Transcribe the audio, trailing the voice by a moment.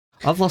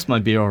I've lost my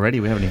beer already.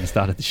 We haven't even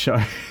started the show.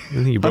 I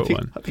think you brought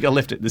one. I think I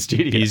left it in the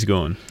studio. He's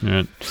gone. All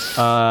right.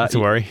 That's a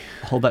worry.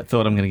 Hold that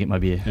thought. I'm going to get my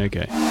beer.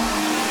 Okay.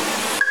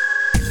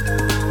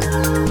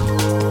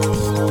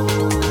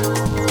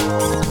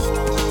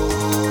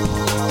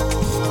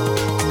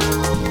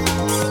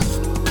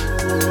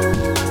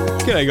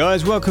 G'day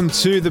guys, welcome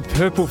to the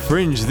Purple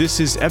Fringe. This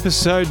is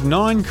episode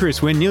 9,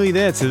 Chris. We're nearly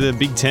there to the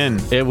Big 10.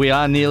 Yeah, we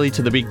are nearly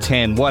to the Big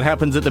 10. What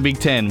happens at the Big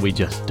 10? We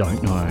just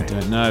don't know.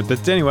 Don't know.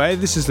 But anyway,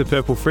 this is the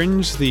Purple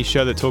Fringe, the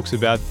show that talks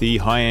about the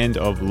high end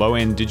of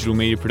low-end digital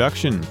media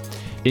production.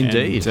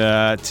 Indeed.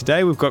 And,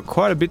 today we've got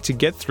quite a bit to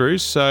get through,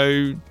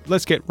 so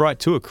let's get right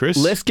to it, Chris.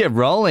 Let's get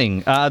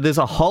rolling. There's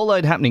a whole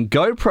load happening.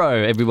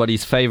 GoPro,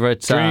 everybody's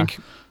favourite. Drink.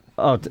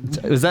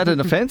 Was that an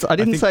offence? I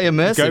didn't say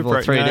immersive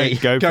or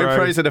 3D. No,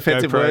 GoPro's an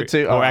offensive word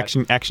too. Or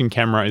action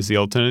camera is the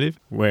alternative.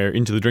 We're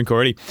into the drink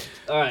already.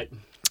 All right.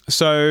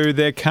 So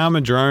their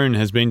Karma drone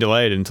has been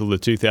delayed until the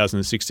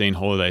 2016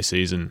 holiday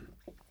season.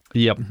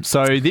 Yep.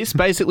 So this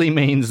basically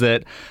means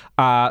that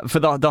for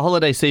the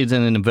holiday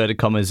season, in inverted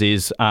commas,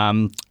 is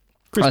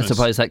Christmas. I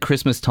suppose at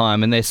Christmas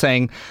time, and they're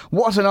saying,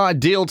 what an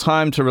ideal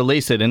time to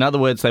release it. In other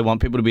words, they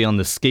want people to be on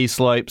the ski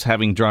slopes,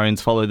 having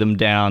drones follow them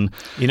down.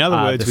 In other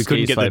words, we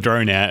couldn't get the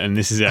drone out, and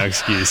this is our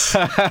excuse.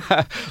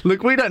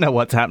 Look, we don't know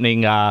what's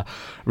happening,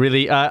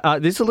 really.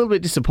 This is a little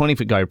bit disappointing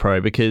for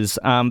GoPro because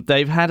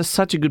they've had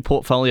such a good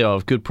portfolio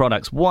of good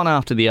products, one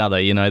after the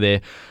other. You know,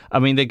 their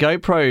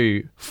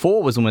GoPro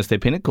 4 was almost their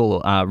pinnacle,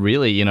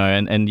 really, you know,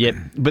 and yet,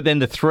 but then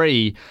the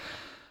 3...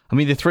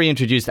 the 3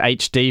 introduced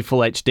HD, full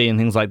HD and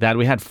things like that.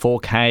 We had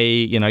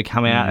 4K, you know,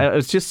 come out. It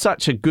was just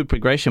such a good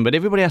progression, but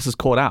everybody else has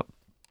caught up.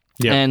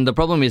 Yep. And the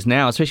problem is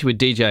now, especially with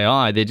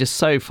DJI, they're just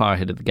so far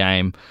ahead of the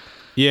game.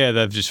 Yeah,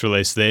 they've just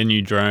released their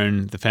new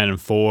drone, the Phantom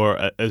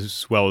 4,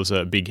 as well as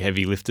a big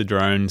heavy lifter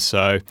drone.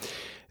 So,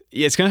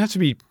 yeah, it's going to have to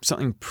be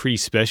something pretty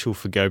special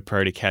for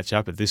GoPro to catch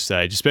up at this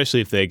stage, especially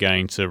if they're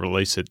going to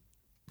release it,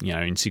 you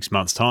know, in 6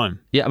 months' time.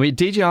 Yeah,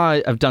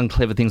 DJI have done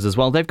clever things as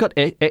well. They've got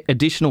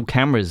additional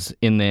cameras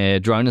in their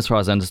drone, as far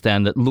as I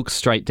understand, that look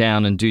straight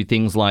down and do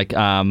things like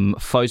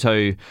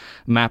photo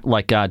map,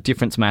 like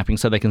difference mapping,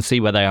 so they can see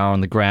where they are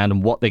on the ground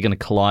and what they're going to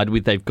collide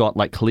with. They've got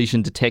like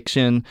collision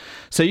detection.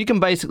 So you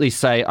can basically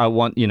say, I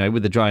want, you know,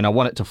 with the drone, I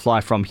want it to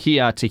fly from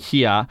here to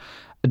here,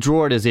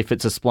 draw it as if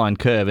it's a spline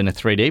curve in a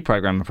 3D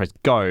program and press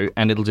go,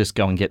 and it'll just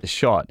go and get the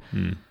shot.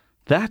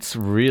 That's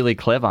really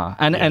clever.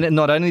 And it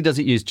not only does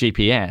it use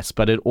GPS,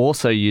 but it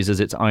also uses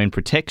its own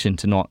protection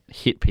to not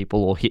hit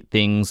people or hit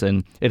things.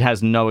 And it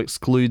has no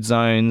exclude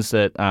zones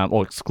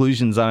or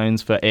exclusion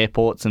zones for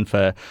airports and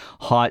for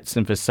heights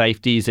and for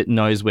safeties. It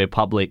knows where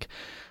public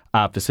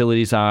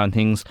facilities are and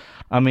things.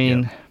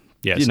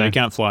 Yeah, so you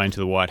can't fly into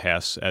the White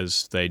House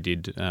as they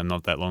did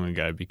not that long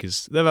ago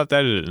because they've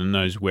updated it and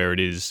knows where it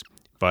is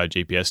via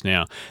GPS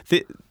now.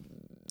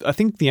 I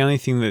think the only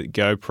thing that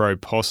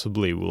GoPro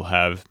possibly will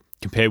have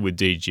compared with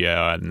DJI,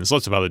 and there's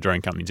lots of other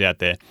drone companies out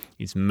there,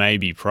 is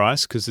maybe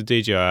price, because the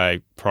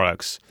DJI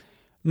product's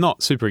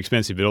not super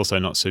expensive, but also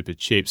not super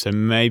cheap. So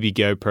maybe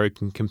GoPro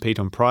can compete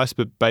on price,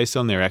 but based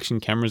on their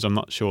action cameras, I'm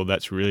not sure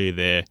that's really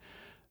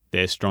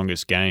their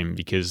strongest game,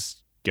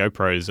 because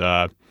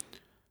GoPros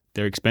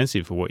they're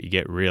expensive for what you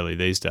get really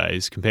these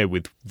days compared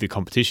with the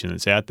competition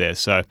that's out there.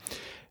 So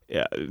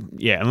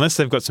yeah, unless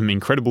they've got some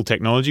incredible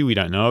technology we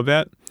don't know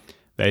about,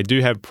 they do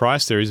have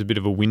price. There is a bit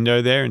of a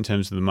window there in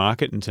terms of the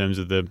market, in terms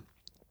of the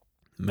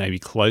maybe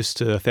close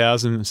to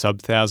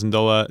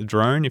sub-$1,000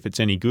 drone if it's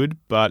any good,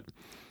 but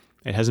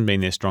it hasn't been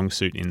their strong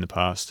suit in the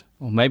past.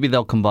 Well, maybe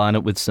they'll combine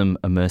it with some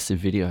immersive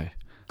video.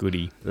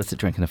 Goody. That's a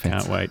drinking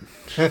offence.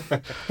 Can't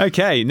wait.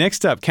 Okay,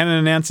 next up, Canon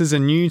announces a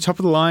new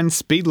top-of-the-line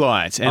speed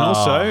light and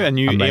also a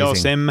new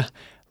EOS M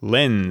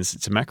lens.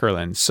 It's a macro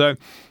lens. So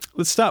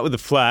let's start with the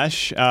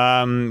flash,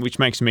 which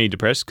makes me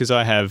depressed because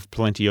I have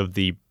plenty of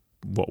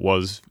what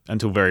was,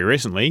 until very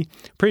recently,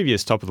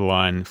 previous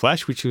top-of-the-line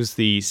flash, which was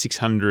the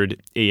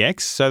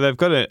 600EX. So they've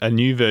got a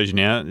new version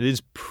out. It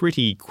is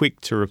pretty quick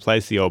to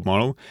replace the old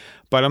model,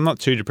 but I'm not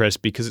too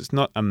depressed because it's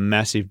not a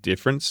massive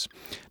difference.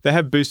 They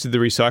have boosted the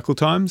recycle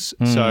times,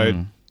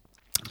 so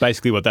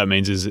basically what that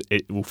means is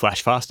it will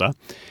flash faster.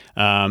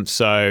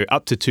 So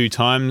up to 2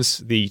 times.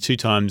 The 2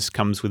 times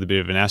comes with a bit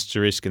of an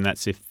asterisk, and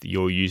that's if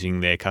you're using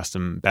their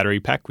custom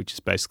battery pack, which is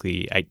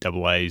basically 8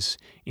 AA's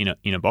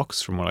in a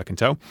box, from what I can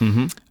tell.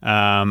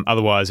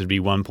 Otherwise, it'd be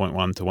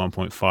 1.1 to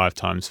 1.5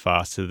 times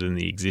faster than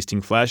the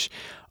existing flash.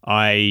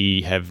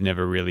 I have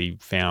never really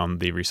found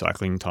the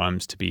recycling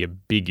times to be a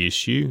big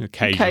issue.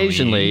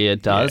 Occasionally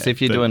it does.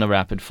 If you're doing a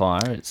rapid fire,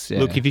 it's...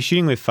 Look, if you're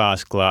shooting with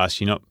fast glass,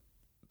 you're not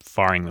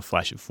firing the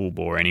flash at full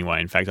bore anyway.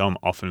 In fact, I'm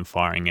often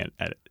firing it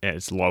at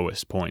its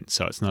lowest point,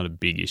 so it's not a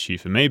big issue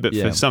for me, but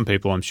for some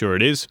people, I'm sure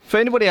it is. For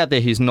anybody out there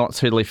who's not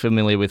totally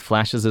familiar with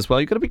flashes as well,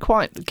 you've got to be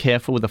quite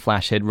careful with the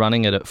flash head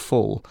running it at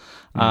full.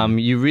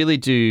 You really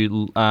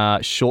do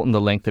shorten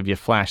the length of your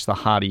flash the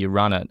harder you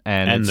run it.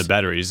 And the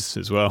batteries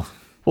as well.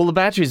 Well, the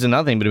battery's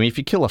another thing, but I mean, if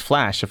you kill a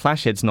flash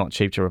head's not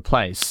cheap to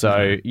replace.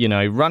 So,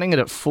 running it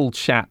at full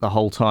chat the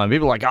whole time,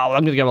 people are like,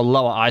 I'm going to go a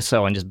lower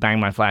ISO and just bang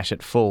my flash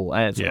at full.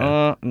 And it's,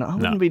 no, I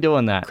wouldn't be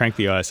doing that. Crank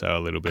the ISO a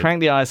little bit. Crank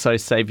the ISO,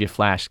 save your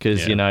flash,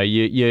 because,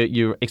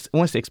 you're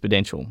almost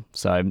exponential.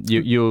 So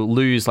you'll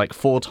lose like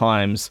 4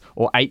 times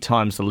or 8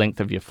 times the length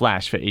of your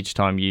flash for each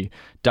time you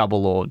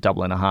double or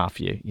double and a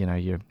half your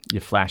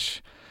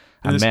flash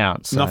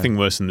amount. So. Nothing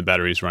worse than the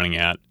batteries running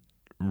out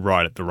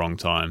right at the wrong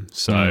time.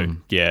 So,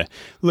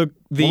 Look,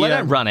 they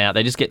don't run out.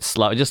 They just get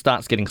slow. It just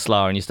starts getting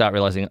slower and you start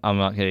realizing, I'm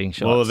not getting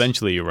shots. Well,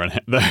 eventually you run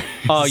out, though.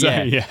 Oh, so,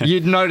 yeah.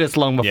 You'd notice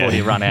long before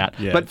you run out.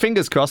 Yeah. But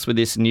fingers crossed with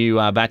this new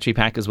battery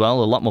pack as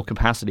well. A lot more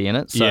capacity in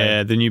it. So.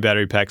 Yeah, the new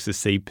battery pack's the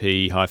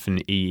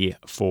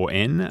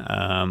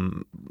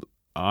CP-E4N.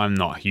 I'm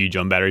not huge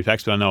on battery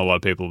packs, but I know a lot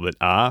of people that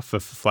are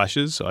for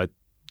flashes. I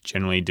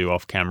generally do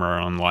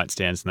off-camera on light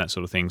stands and that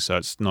sort of thing, so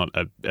it's not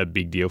a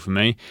big deal for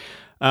me.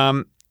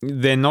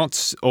 They're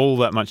not all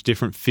that much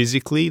different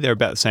physically. They're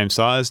about the same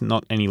size,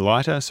 not any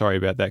lighter. Sorry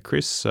about that,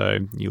 Chris. So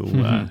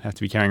you'll have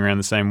to be carrying around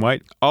the same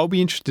weight. I'll be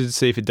interested to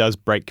see if it does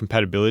break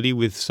compatibility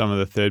with some of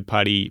the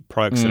third-party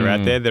products that are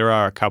out there. There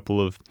are a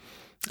couple of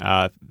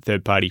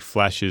third-party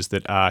flashes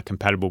that are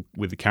compatible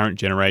with the current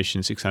generation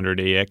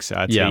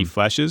 600EX RT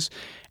flashes,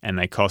 and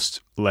they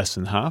cost less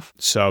than half.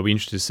 So I'll be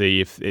interested to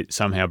see if it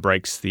somehow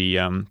breaks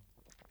the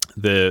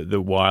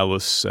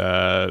wireless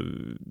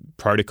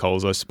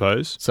protocols, I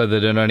suppose. So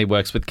that it only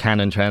works with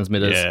Canon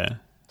transmitters.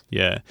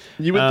 Yeah.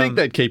 You would think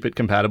they'd keep it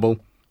compatible.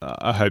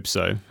 I hope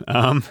so.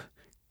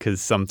 Because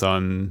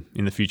sometime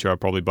in the future I'll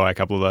probably buy a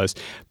couple of those.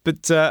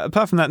 But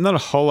apart from that, not a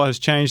whole lot has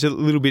changed. A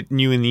little bit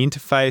new in the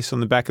interface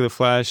on the back of the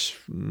flash.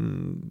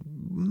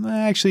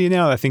 Actually,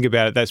 now that I think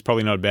about it, that's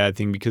probably not a bad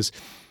thing because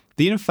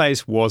the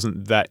interface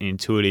wasn't that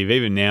intuitive.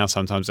 Even now,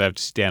 sometimes I have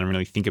to sit down and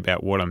really think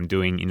about what I'm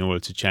doing in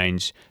order to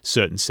change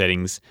certain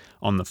settings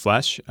on the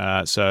flash.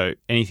 So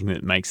anything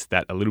that makes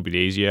that a little bit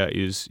easier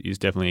is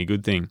definitely a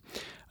good thing.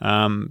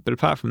 But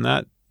apart from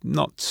that,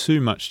 not too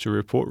much to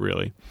report,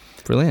 really.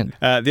 Brilliant.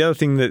 The other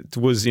thing that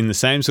was in the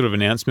same sort of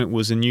announcement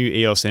was a new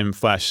EOS M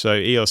flash. So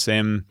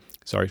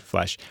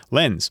flash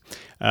lens.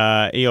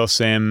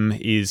 EOS M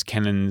is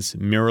Canon's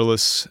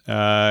mirrorless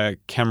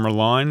camera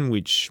line,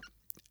 which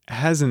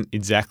hasn't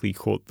exactly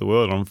caught the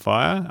world on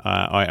fire.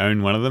 I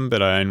own one of them,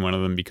 but I own one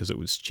of them because it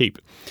was cheap.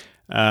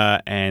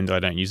 And I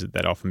don't use it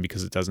that often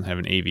because it doesn't have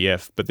an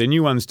EVF. But the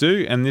new ones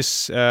do, and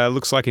this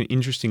looks like an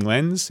interesting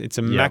lens. It's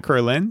a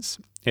macro lens.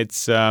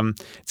 It's a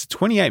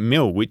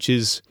 28mm, which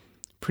is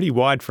pretty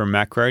wide for a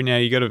macro. Now,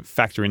 you got to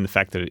factor in the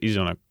fact that it is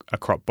on a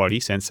crop body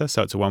sensor,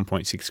 so it's a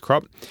 1.6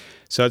 crop.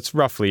 So it's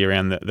roughly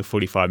around the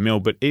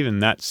 45mm, but even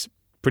that's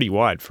pretty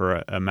wide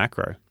for a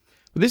macro.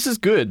 This is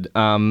good.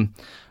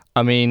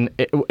 I mean,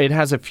 it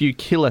has a few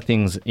killer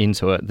things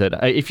into it that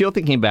if you're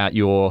thinking about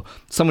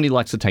someone who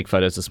likes to take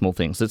photos of small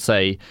things, let's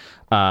say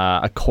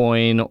a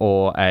coin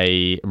or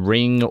a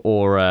ring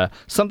or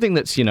something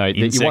that's,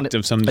 insect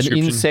of some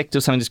description. An insect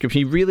of some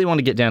description. You really want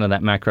to get down to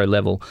that macro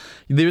level.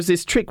 There's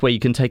this trick where you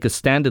can take a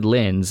standard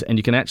lens and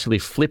you can actually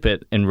flip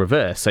it in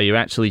reverse. So you're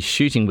actually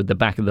shooting with the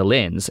back of the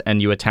lens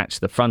and you attach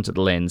the front of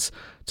the lens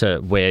to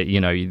where,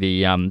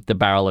 the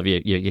barrel of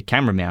your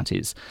camera mount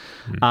is.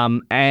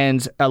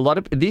 And a lot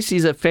of this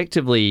is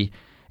effectively,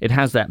 it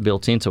has that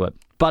built into it.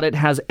 But it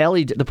has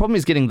LED. The problem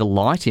is getting the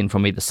light in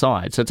from either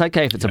side. So it's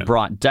okay if it's a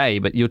bright day,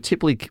 but you'll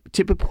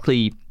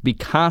typically be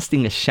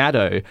casting a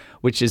shadow,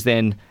 which is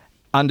then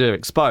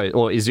underexposed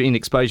or is in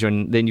exposure,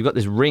 and then you've got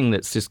this ring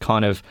that's just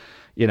kind of,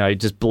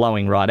 just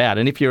blowing right out.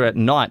 And if you're at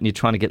night and you're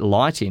trying to get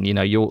light in,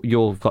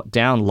 you've got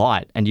down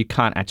light and you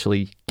can't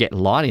actually get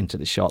light into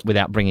the shot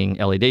without bringing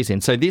LEDs in.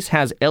 So this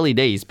has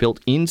LEDs built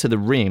into the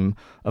rim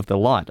of the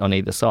light on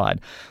either side.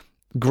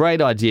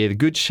 Great idea. The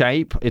good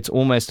shape. It's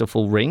almost a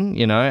full ring,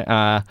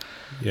 So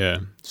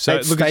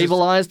it's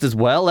stabilized as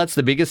well. That's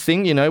the biggest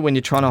thing, when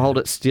you're trying to hold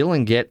it still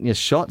and get your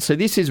shot. So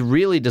this is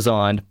really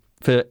designed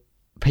for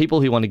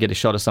people who want to get a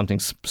shot of something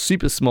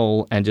super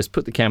small and just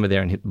put the camera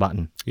there and hit the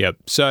button. Yep.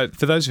 So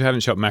for those who haven't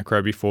shot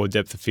macro before,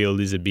 depth of field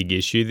is a big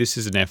issue. This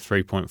is an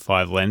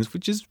f3.5 lens,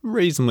 which is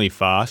reasonably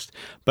fast,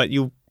 but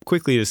you'll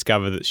quickly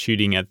discover that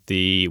shooting at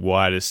the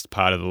widest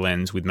part of the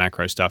lens with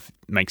macro stuff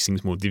makes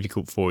things more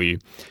difficult for you.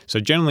 So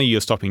generally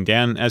you're stopping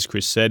down, as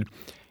Chris said.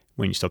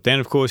 When you stop down,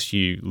 of course,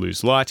 you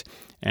lose light,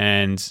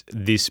 and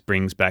this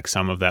brings back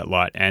some of that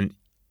light. And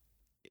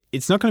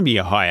it's not going to be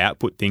a high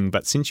output thing,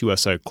 but since you are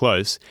so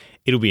close,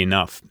 it'll be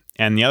enough.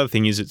 And the other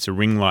thing is it's a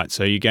ring light,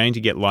 so you're going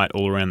to get light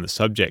all around the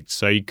subject.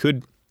 So you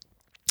could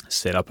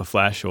set up a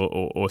flash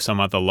or some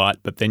other light,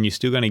 but then you're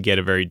still going to get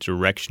a very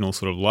directional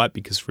sort of light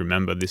because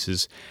remember, this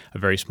is a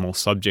very small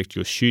subject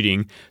you're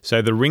shooting.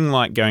 So the ring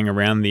light going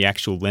around the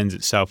actual lens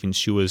itself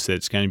ensures that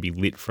it's going to be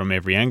lit from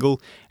every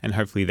angle, and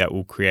hopefully that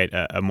will create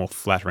a more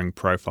flattering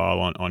profile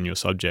on your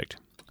subject.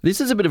 This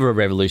is a bit of a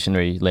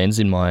revolutionary lens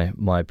in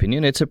my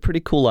opinion. It's a pretty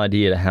cool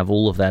idea to have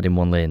all of that in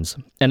one lens.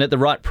 And at the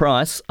right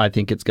price, I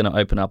think it's going to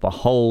open up a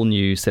whole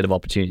new set of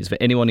opportunities for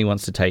anyone who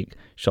wants to take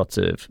shots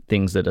of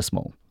things that are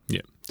small.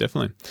 Yeah.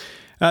 definitely.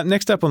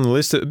 Next up on the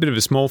list, a bit of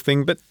a small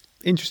thing, but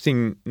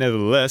interesting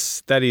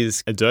nevertheless, that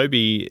is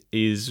Adobe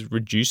is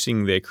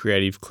reducing their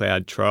Creative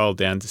Cloud trial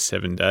down to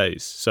 7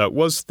 days. So it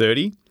was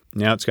 30,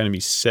 now it's going to be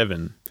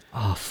 7.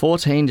 Oh,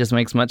 14 just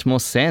makes much more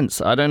sense.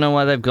 I don't know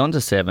why they've gone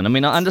to 7. I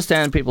mean, I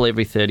understand people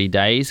every 30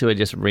 days who are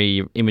just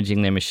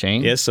re-imaging their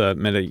machine. Yes, I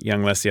met a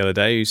young lass the other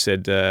day who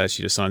said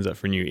she just signs up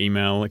for a new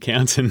email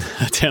account and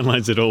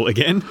downloads it all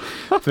again.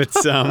 But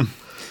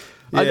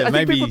I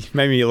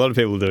maybe a lot of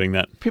people are doing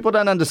that. People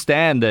don't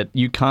understand that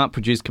you can't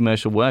produce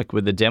commercial work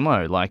with a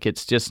demo. Like,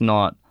 it's just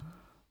not,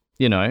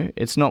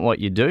 it's not what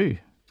you do.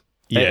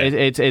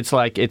 Yeah.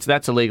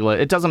 That's illegal.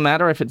 It doesn't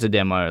matter if it's a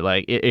demo.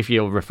 Like, if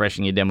you're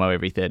refreshing your demo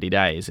every 30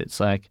 days,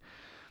 it's like,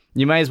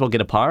 you may as well get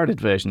a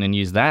pirated version and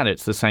use that.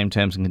 It's the same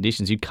terms and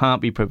conditions. You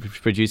can't be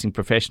producing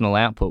professional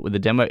output with a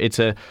demo. It's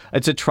a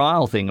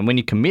trial thing. And when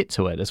you commit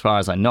to it, as far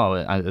as I know,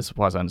 as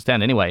far as I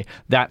understand anyway,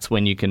 that's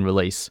when you can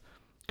release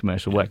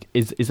commercial work.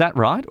 Is that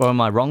right, or am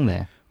I wrong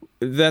there?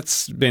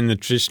 That's been the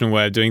traditional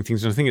way of doing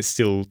things, and I think it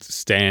still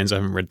stands. I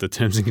haven't read the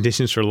terms and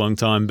conditions for a long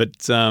time,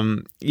 but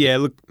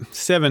look,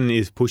 7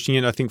 is pushing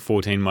it. I think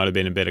 14 might have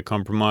been a better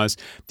compromise.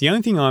 The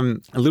only thing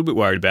I'm a little bit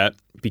worried about,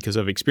 because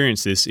I've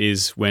experienced this,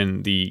 is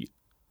when the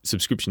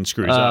subscription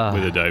screws up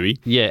with Adobe.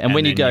 Yeah, and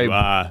when you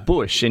go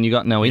bush and you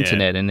got no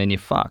internet, and then you're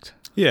fucked.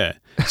 Yeah.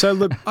 So,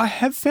 look, I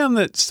have found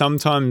that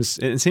sometimes,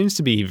 it seems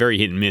to be very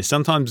hit and miss.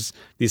 Sometimes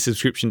the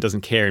subscription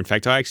doesn't care. In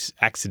fact, I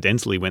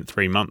accidentally went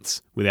 3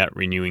 months without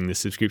renewing the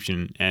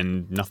subscription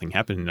and nothing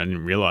happened. I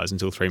didn't realize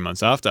until 3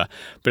 months after.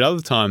 But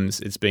other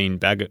times it's been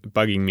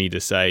bugging me to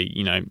say,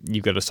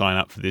 you've got to sign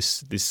up for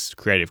this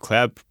Creative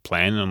Cloud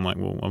plan. And I'm like,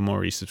 well, I'm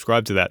already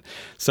subscribed to that.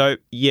 So,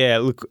 yeah,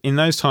 look, in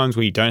those times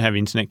where you don't have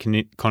internet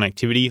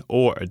connectivity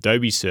or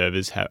Adobe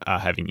servers are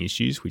having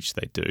issues, which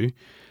they do,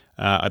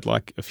 I'd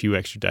like a few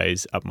extra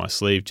days up my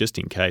sleeve just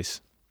in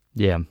case.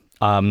 Yeah,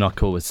 I'm not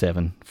cool with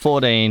 7.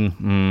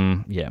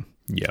 14, yeah.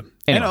 Yeah.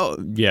 Anyway.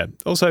 And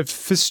also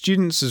for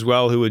students as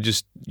well who are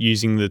just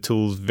using the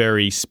tools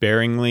very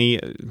sparingly,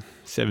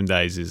 7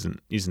 days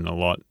isn't a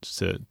lot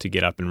to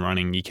get up and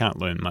running. You can't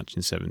learn much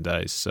in 7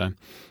 days. So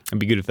it'd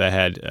be good if they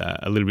had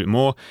a little bit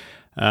more.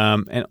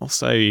 And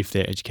also if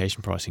their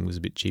education pricing was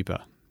a bit cheaper.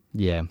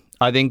 Yeah.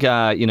 I think,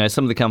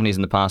 some of the companies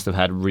in the past have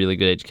had really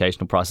good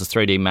educational prices,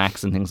 3D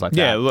Max and things like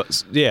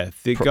that. Yeah.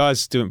 The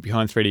guys doing it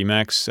behind 3D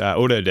Max,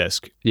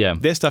 Autodesk,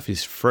 their stuff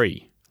is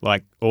free,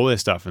 like all their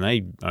stuff, and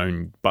they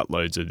own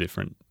buttloads of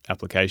different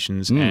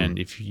applications. And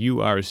if you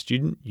are a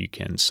student, you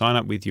can sign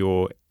up with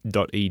your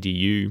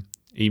 .edu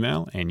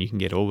email and you can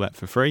get all that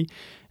for free.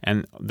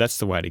 And that's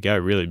the way to go,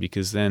 really,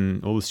 because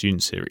then all the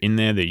students are in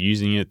there, they're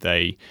using it,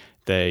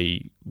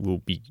 they will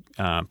be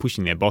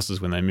pushing their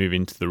bosses when they move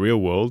into the real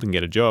world and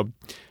get a job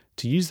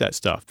to use that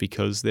stuff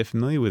because they're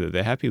familiar with it,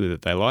 they're happy with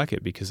it, they like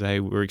it because they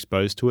were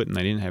exposed to it and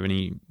they didn't have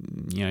any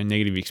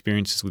negative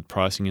experiences with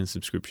pricing and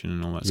subscription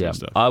and all that sort of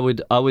stuff.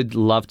 I would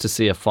love to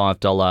see a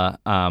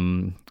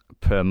 $5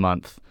 per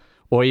month,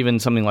 or even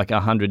something like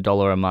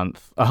 $100 a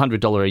month,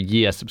 $100 a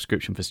year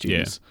subscription for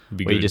students.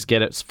 Yeah, where you just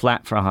get it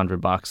flat for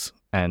 $100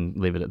 and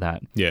leave it at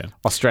that. Yeah,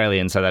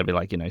 Australian, so that'd be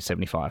like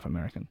 75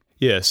 American.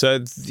 Yeah. So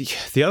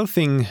the other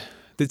thing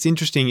that's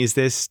interesting is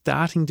there's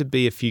starting to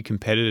be a few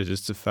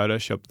competitors to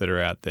Photoshop that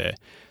are out there.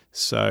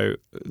 So,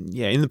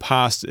 in the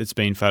past, it's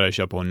been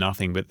Photoshop or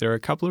nothing, but there are a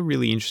couple of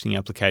really interesting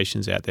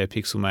applications out there,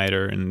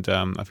 Pixelmator and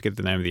I forget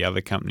the name of the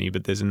other company,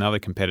 but there's another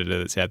competitor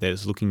that's out there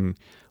that's looking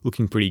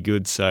pretty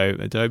good. So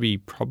Adobe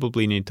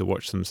probably need to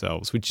watch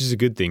themselves, which is a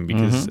good thing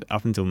because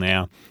up until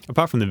now,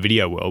 apart from the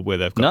video world where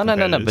they've got No,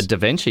 but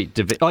DaVinci.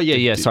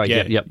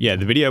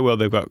 The video world,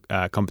 they've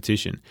got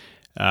competition.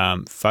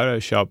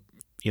 Photoshop,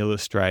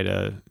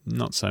 Illustrator,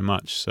 not so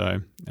much.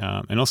 So,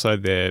 and also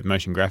their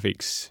motion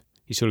graphics,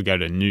 you sort of go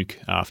to Nuke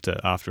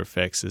After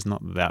Effects. There's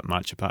not that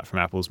much apart from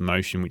Apple's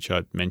Motion, which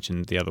I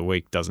mentioned the other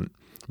week, doesn't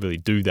really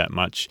do that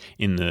much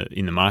in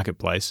the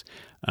marketplace.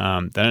 They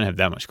don't have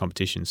that much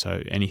competition,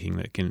 so anything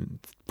that can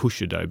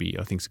push Adobe,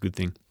 I think, is a good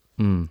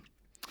thing.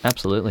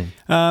 Absolutely.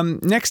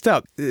 Next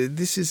up,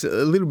 this is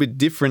a little bit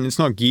different. It's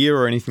not gear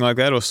or anything like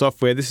that or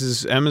software. This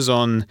is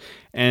Amazon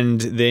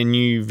and their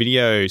new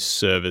video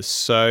service.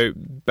 So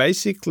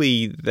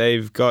basically,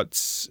 they've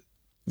got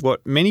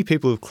what many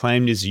people have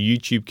claimed is a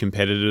YouTube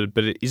competitor,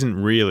 but it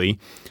isn't really.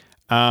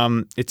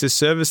 It's a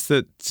service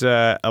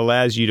that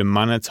allows you to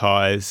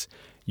monetize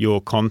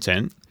your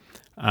content,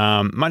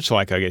 much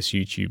like I guess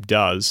YouTube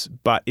does,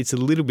 but it's a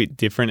little bit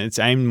different. It's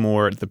aimed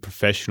more at the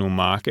professional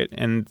market,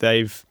 and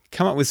they've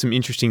come up with some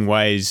interesting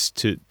ways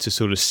to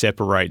sort of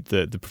separate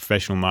the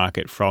professional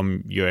market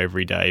from your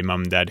everyday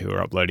mum and dad who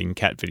are uploading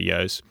cat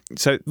videos.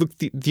 So look,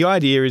 the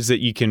idea is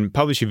that you can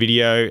publish a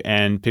video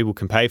and people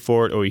can pay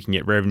for it, or you can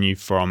get revenue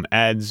from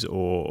ads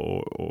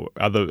or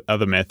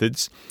other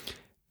methods.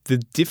 The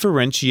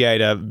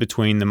differentiator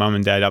between the mum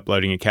and dad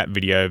uploading a cat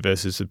video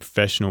versus the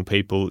professional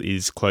people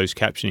is closed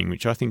captioning,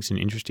 which I think is an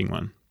interesting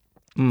one.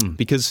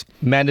 Because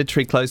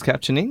mandatory closed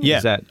captioning?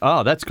 Yeah.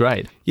 That's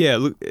great. Yeah,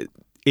 look,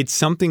 it's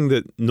something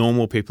that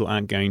normal people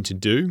aren't going to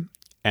do.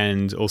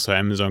 and also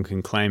Amazon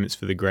can claim it's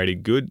for the greater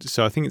good.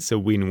 So I think it's a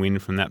win-win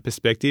from that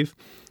perspective.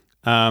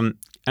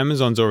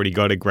 Amazon's already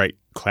got a great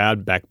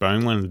cloud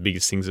backbone. One of the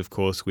biggest things, of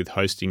course, with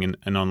hosting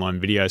an online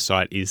video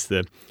site is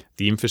the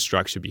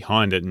infrastructure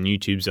behind it, and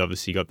YouTube's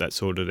obviously got that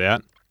sorted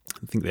out.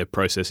 I think they're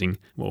processing,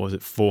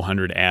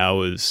 400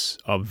 hours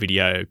of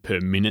video per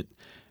minute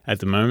at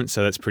the moment,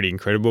 so that's pretty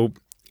incredible.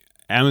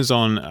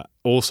 Amazon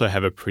also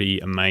have a pretty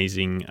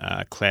amazing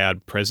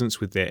cloud presence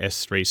with their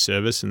S3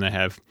 service, and they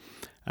have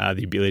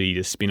the ability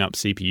to spin up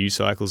CPU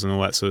cycles and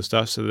all that sort of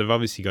stuff. So they've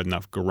obviously got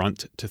enough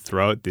grunt to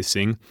throw at this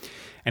thing.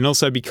 And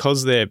also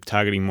because they're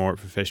targeting more at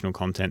professional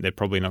content, they're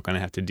probably not going to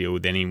have to deal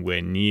with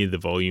anywhere near the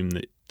volume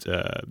that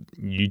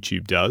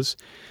YouTube does.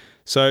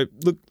 So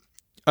look,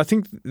 I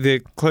think the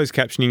closed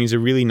captioning is a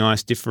really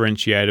nice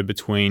differentiator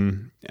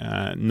between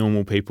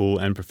normal people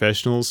and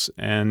professionals.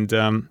 And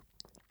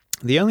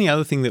the only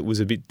other thing that was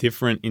a bit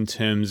different in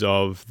terms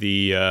of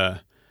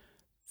the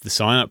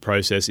sign-up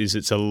process is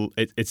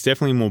it's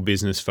definitely more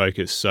business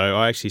focused. So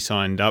I actually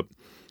signed up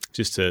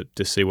just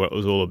to see what it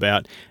was all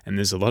about. And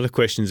there's a lot of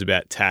questions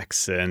about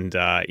tax and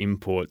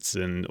imports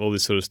and all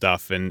this sort of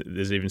stuff. And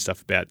there's even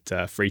stuff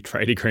about free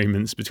trade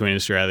agreements between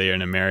Australia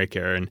and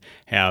America and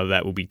how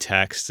that will be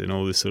taxed and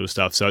all this sort of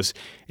stuff. So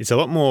it's a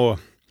lot more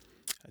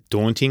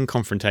daunting,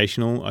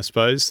 confrontational, I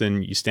suppose,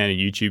 than your standard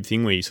YouTube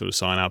thing where you sort of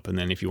sign up and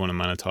then if you want to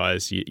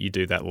monetize, you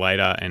do that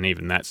later, and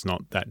even that's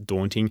not that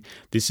daunting.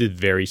 This is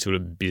very sort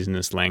of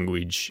business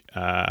language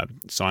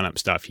sign-up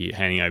stuff. You're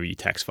handing over your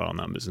tax file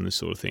numbers and this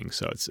sort of thing.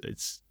 So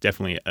it's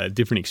definitely a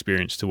different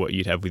experience to what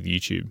you'd have with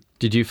YouTube.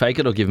 Did you fake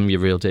it or give them your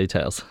real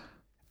details?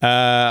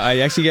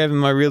 I actually gave them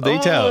my real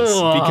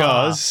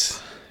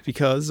details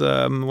because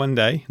one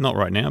day, not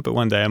right now, but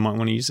one day I might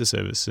want to use the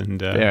service. And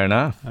fair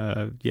enough.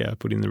 I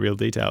put in the real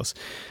details.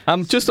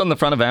 Just on the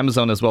front of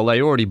Amazon as well, they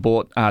already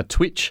bought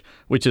Twitch,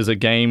 which is a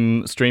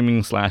game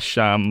streaming /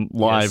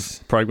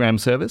 live program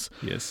service.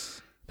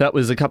 Yes. That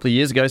was a couple of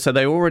years ago, so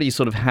they already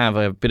sort of have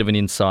a bit of an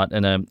insight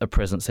and a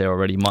presence there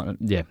already.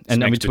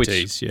 And I mean,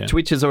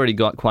 Twitch has already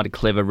got quite a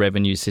clever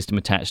revenue system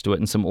attached to it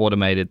and some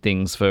automated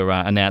things for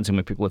announcing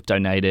when people have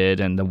donated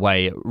and the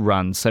way it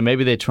runs. So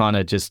maybe they're trying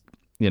to just,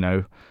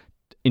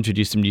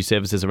 introduce some new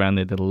services around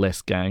there that are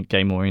less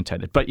game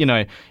orientated. But,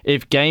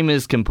 if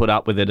gamers can put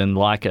up with it and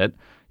like it,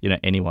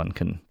 anyone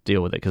can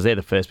deal with it because they're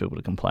the first people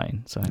to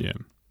complain. So yeah.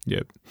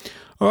 Yep.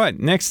 All right,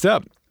 next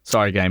up.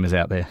 Sorry, gamers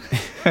out there.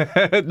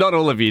 Not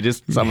all of you,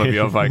 just some of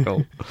you are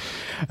vocal.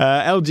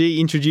 LG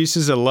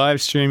introduces a live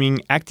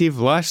streaming active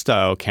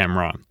lifestyle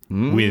camera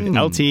with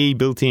LTE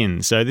built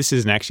in. So this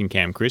is an action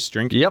cam, Chris.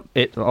 Drink. Yep.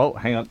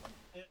 Hang on.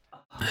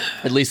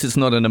 At least it's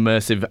not an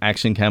immersive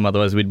action cam,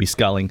 otherwise we'd be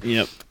sculling.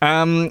 Yep.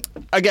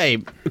 Okay,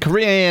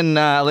 Korean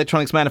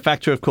electronics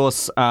manufacturer, of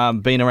course,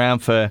 been around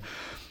for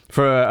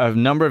a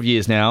number of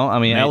years now. I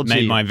mean, LG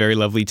made my very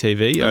lovely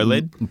TV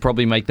OLED.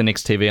 Probably make the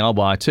next TV I'll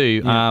buy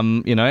too.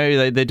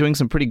 Yeah. They're doing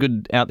some pretty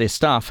good out there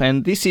stuff,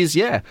 and this is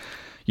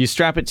You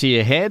strap it to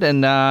your head,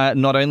 and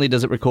not only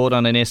does it record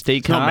on an SD card.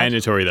 It's not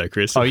mandatory, though,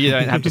 Chris. Oh, you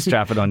don't have to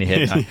strap it on your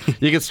head. No.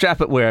 You can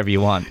strap it wherever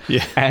you want.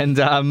 Yeah. And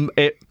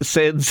it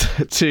sends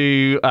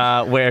to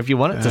wherever you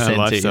want it to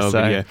send to you.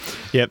 So,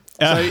 yep.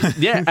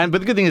 But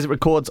the good thing is it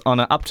records on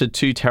an up to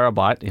 2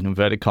 terabyte, in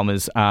inverted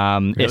commas,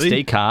 really?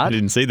 SD card. I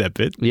didn't see that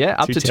bit. Yeah,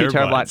 up to 2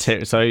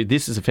 terabytes. So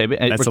this is a fair bit.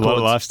 That's a lot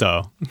of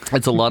lifestyle.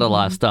 It's a lot of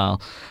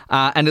lifestyle.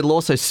 And it'll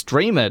also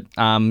stream it,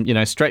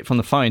 straight from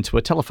the phone to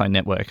a telephone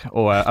network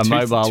or a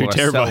mobile or a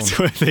cell. 2 terabytes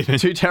worth even.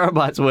 2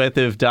 terabytes worth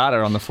of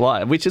data on the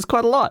fly, which is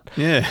quite a lot.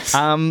 Yes.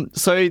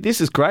 So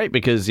this is great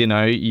because,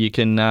 you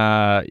can,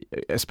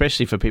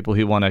 especially for people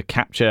who want to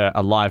capture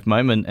a live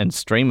moment and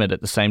stream it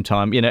at the same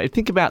time,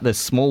 think about the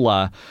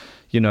smaller,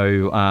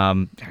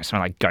 something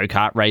like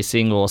go-kart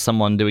racing or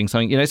someone doing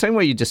something, something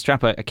where you just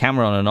strap a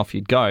camera on and off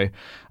you'd go.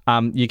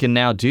 You can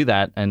now do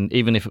that, and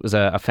even if it was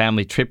a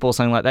family trip or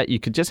something like that, you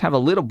could just have a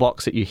little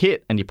box that you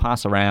hit and you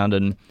pass around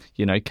and,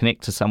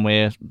 connect to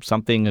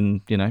something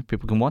and,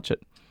 people can watch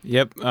it.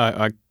 Yep,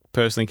 I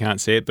personally can't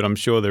see it, but I'm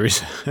sure there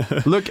is.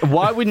 Look,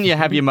 why wouldn't you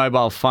have your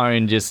mobile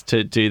phone just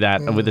to do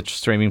that with a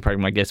streaming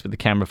program, I guess, with the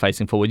camera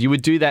facing forward? You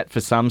would do that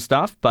for some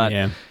stuff, but,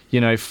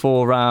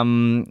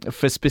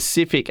 for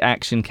specific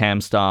action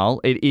cam style,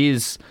 it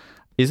is...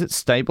 Is it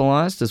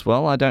stabilised as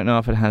well? I don't know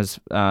if it has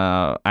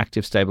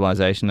active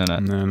stabilisation in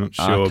it. No, I'm not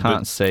sure. I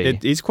can't see.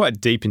 It is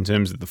quite deep in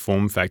terms of the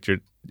form factor.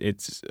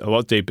 It's a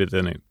lot deeper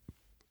than a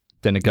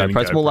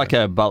GoPro. It's more like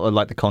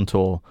the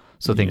Contour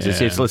sort of things.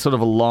 Yeah. It's sort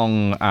of a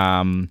long,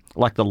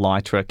 like the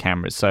Lytra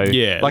cameras. So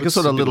like a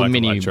sort of little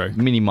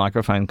mini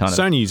microphone kind of.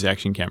 Sony's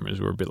action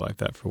cameras were a bit like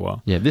that for a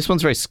while. Yeah, this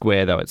one's very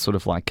square though. It's sort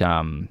of like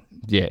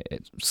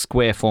it's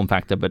square form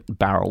factor, but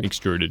barrel.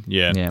 Extruded,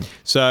 yeah.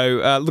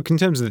 So, look, in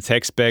terms of the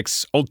tech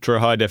specs, ultra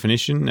high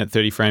definition at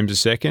 30 frames a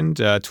second,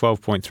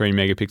 12.3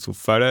 megapixel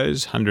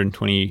photos,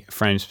 120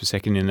 frames per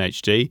second in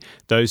HD.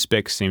 Those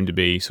specs seem to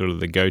be sort of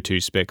the go-to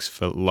specs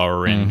for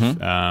lower end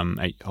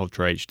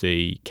ultra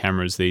HD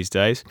cameras these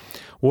days.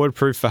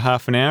 Waterproof for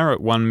half an hour at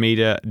 1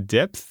 meter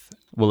depth.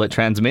 Will it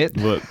transmit?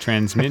 Will it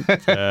transmit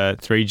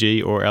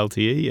 3G or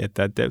LTE at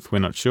that depth? We're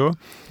not sure.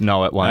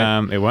 No, it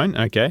won't. It won't?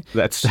 Okay.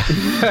 That's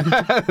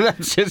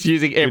that's just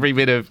using every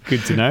bit of...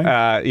 Good to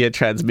know.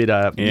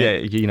 Transmitter. Yeah,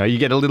 you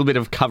get a little bit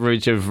of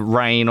coverage of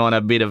rain on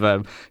a bit of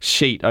a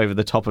sheet over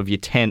the top of your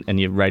tent and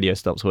your radio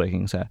stops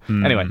working. So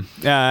anyway.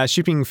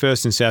 Shipping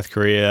first in South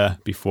Korea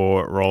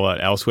before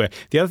rollout elsewhere.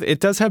 It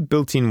does have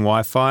built-in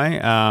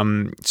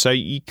Wi-Fi, so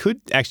you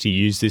could actually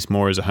use this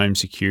more as a home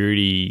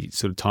security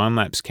sort of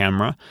time-lapse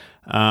camera.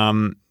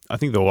 I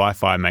think the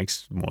Wi-Fi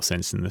makes more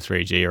sense than the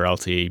 3G or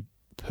LTE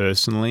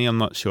personally. I'm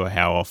not sure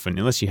how often,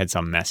 unless you had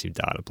some massive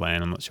data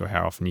plan, I'm not sure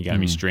how often you're going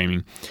to be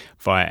streaming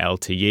via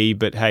LTE.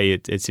 But hey,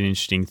 it's an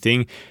interesting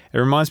thing. It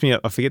reminds me,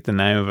 I forget the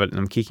name of it, and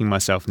I'm kicking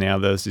myself now.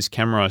 There was this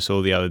camera I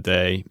saw the other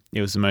day.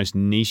 It was the most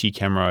niche-y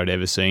camera I'd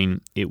ever seen.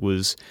 It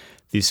was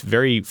this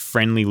very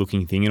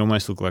friendly-looking thing. It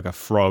almost looked like a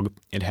frog.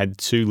 It had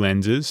 2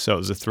 lenses, so it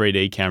was a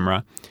 3D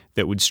camera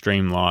that would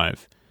stream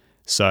live.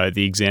 So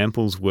the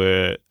examples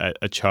were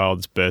a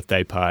child's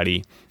birthday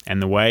party,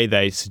 and the way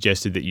they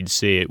suggested that you'd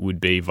see it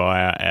would be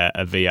via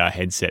a VR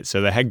headset.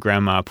 So they had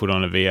grandma put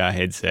on a VR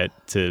headset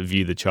to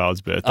view the child's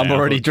birthday. I'm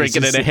already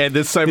drinking it ahead.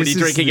 There's so many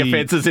drinking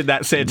offences in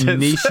that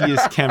sentence.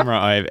 Nichiest camera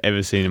I have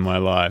ever seen in my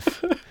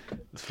life.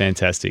 It's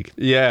fantastic.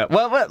 Yeah.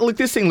 Well, look,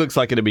 this thing looks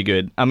like it'll be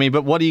good. I mean,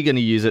 but what are you going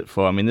to use it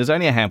for? I mean, there's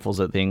only a handful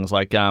of things.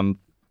 Like,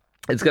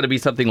 it's going to be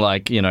something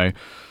like,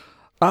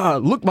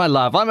 look, my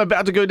love, I'm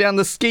about to go down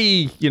the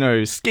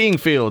skiing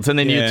fields. And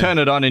then you turn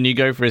it on and you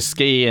go for a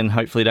ski and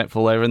hopefully don't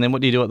fall over. And then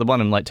what do you do at the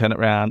bottom? Like, turn it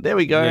around. There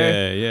we go.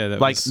 Yeah, that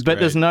was but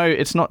great.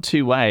 it's not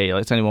two-way.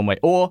 It's only one way.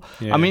 Or,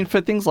 I mean,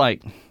 for things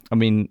like,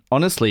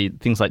 honestly,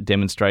 things like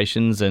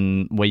demonstrations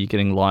and where you're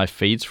getting live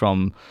feeds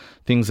from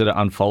things that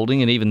are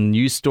unfolding, and even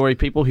news story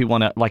people who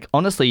want to,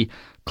 honestly,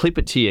 clip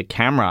it to your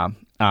camera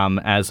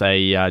as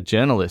a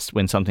journalist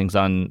when something's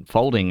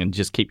unfolding and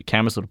just keep your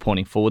camera sort of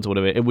pointing forwards or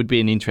whatever. It would be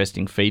an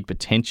interesting feed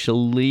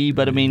potentially,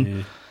 but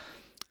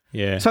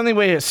something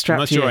where it's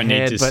strapped to your head. I'm not sure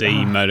I need to see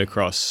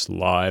motocross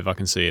live. I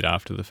can see it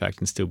after the fact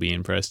and still be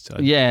impressed.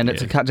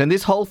 It's a cut. And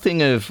this whole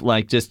thing of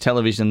just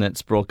television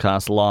that's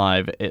broadcast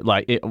live, from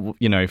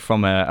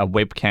a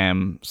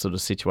webcam sort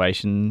of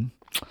situation.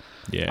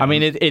 Yeah. I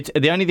mean, it's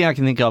the only thing I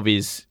can think of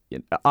is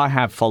I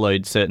have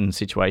followed certain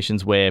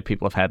situations where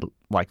people have had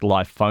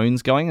live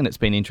phones going, and it's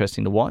been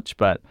interesting to watch.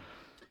 But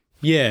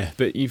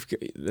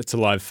that's a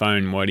live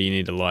phone. Why do you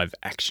need a live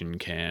action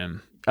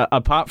cam?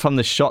 Apart from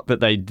the shot that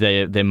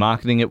they're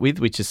marketing it with,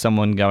 which is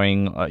someone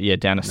going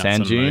down a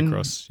sand dune.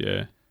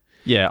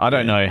 Yeah, I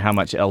don't know how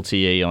much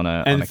LTE on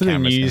a and for the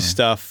camera's news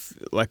stuff,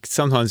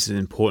 sometimes it's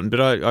important. But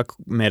I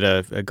met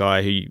a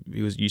guy who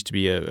used to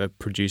be a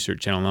producer at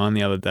Channel 9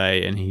 the other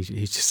day, and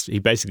he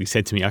basically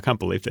said to me, "I can't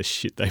believe the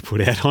shit they put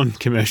out on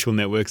commercial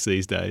networks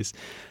these days."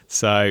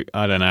 So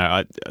I don't know.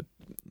 I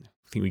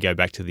think we go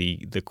back to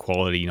the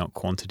quality, not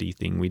quantity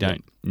thing. We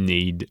don't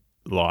need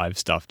live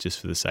stuff just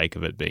for the sake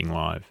of it being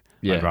live.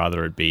 Yeah. I'd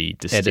rather it be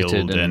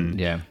distilled and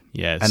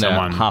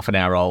someone half an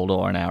hour old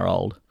or an hour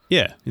old.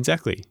 Yeah,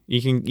 exactly.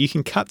 You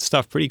can cut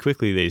stuff pretty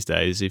quickly these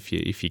days if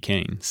you're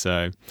keen.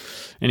 So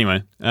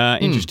anyway,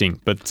 interesting,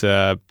 but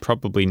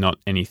probably not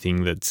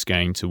anything that's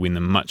going to win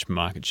them much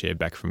market share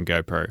back from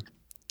GoPro.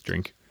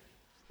 Drink.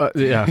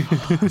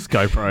 It's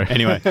GoPro.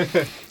 Anyway,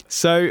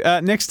 so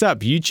next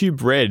up,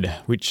 YouTube Red,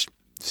 which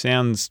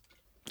sounds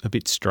a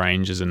bit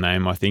strange as a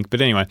name, I think.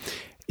 But anyway,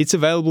 it's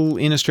available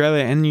in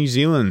Australia and New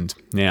Zealand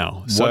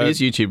now. What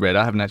is YouTube Red?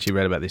 I haven't actually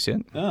read about this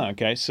yet. Oh,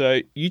 okay. So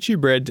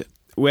YouTube Red...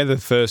 We're the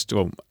first,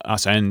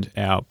 us and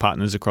our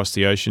partners across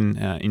the ocean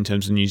in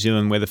terms of New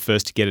Zealand, we're the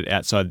first to get it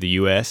outside the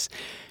US.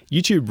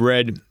 YouTube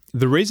Red,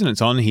 the reason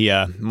it's on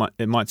here,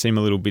 it might seem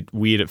a little bit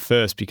weird at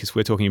first because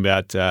we're talking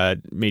about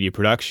media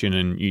production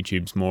and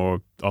YouTube's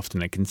more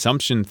often a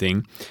consumption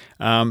thing.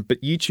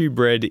 But YouTube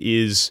Red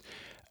is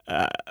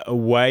a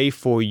way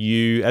for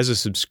you as a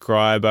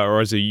subscriber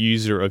or as a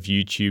user of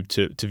YouTube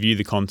to view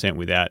the content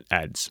without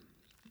ads.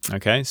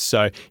 Okay,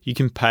 so you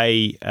can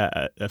pay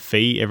a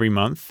fee every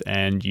month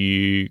and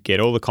you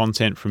get all the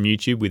content from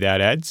YouTube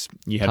without ads.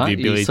 You have the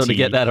ability you sort of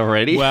get that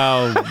already?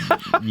 Well,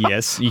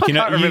 yes. You can,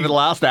 I can't remember the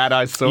last ad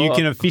I saw. You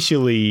can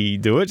officially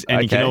do it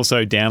and you can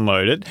also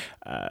download it.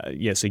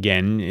 Yes,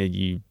 again,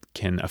 you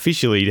can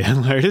officially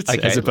download it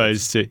as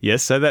opposed to...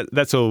 Yes, so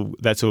that's all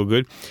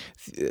good.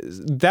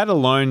 That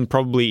alone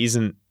probably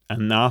isn't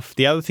enough.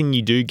 The other thing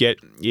you do get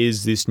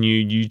is this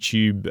new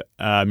YouTube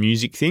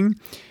music thing,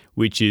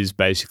 which is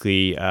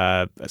basically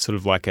sort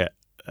of like an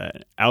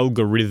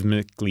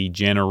algorithmically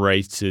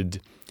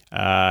generated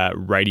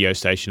radio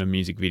station of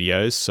music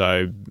videos.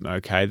 So,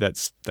 okay,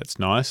 that's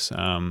nice,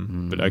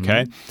 but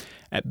okay.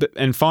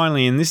 And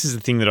finally, and this is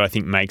the thing that I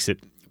think makes it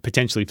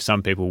potentially for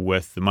some people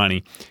worth the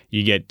money,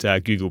 you get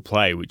Google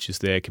Play, which is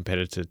their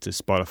competitor to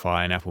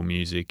Spotify and Apple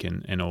Music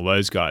and all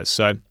those guys.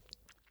 So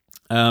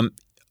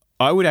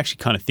I would actually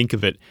kind of think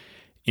of it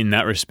in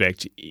that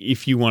respect,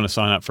 if you want to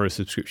sign up for a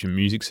subscription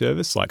music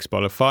service like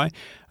Spotify,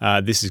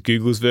 this is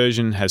Google's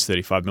version, has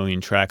 35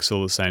 million tracks,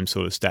 all the same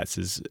sort of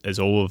stats as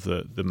all of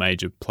the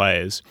major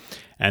players.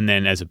 And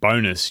then as a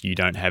bonus, you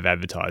don't have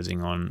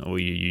advertising on all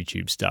your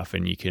YouTube stuff,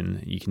 and you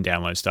can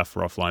download stuff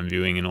for offline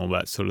viewing and all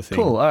that sort of thing.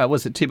 Cool. All right.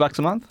 Was it $2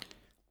 a month?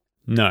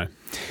 No. A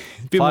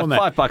bit more than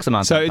that. $5 a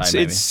month. So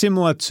it's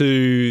similar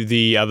to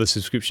the other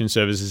subscription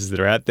services that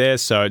are out there.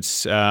 So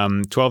it's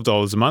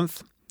 $12 a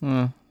month.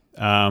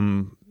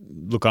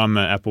 Look, I'm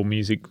an Apple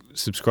Music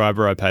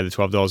subscriber. I pay the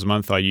 $12 a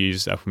month. I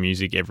use Apple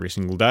Music every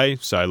single day.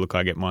 So, look,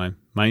 I get my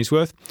money's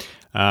worth.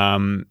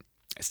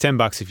 It's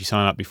 $10 if you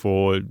sign up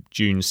before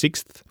June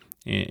 6th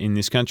in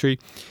this country.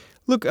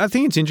 Look, I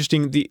think it's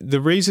interesting.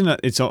 The reason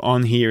it's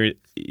on here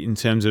in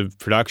terms of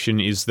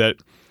production is that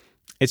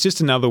it's just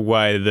another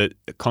way that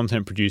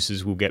content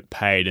producers will get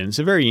paid. And it's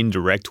a very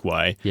indirect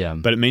way. Yeah.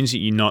 But it means that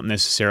you're not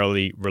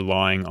necessarily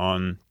relying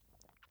on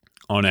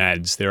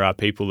ads. There are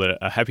people that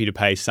are happy to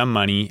pay some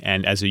money,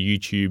 and as a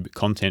YouTube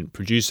content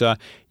producer,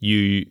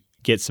 you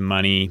get some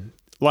money,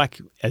 like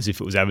as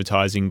if it was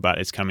advertising, but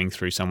it's coming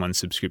through someone's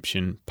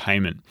subscription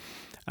payment.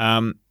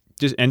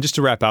 Just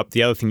to wrap up,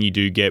 the other thing you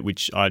do get,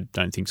 which I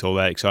don't think is all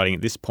that exciting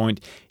at this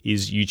point,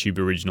 is YouTube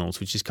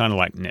Originals, which is kind of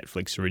like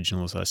Netflix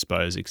Originals, I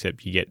suppose,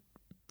 except you get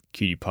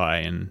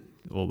PewDiePie and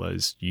all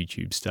those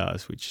YouTube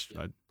stars, which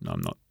I'm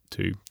not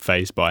too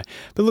fazed by.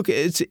 But look,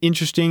 it's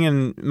interesting,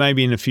 and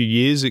maybe in a few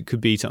years it could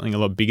be something a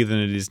lot bigger than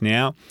it is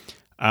now.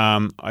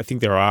 I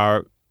think there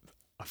are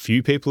a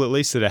few people at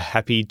least that are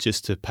happy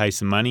just to pay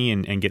some money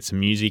and get some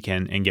music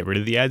and get rid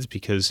of the ads,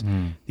 because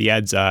the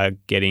ads are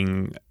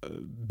getting a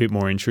bit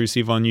more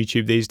intrusive on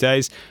YouTube these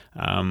days.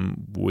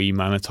 We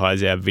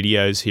monetize our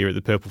videos here at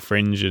the Purple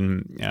Fringe,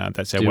 and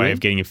that's our way of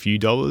getting a few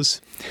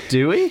dollars.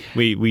 Do we?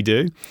 We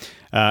do.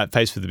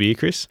 Pays for the beer,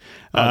 Chris.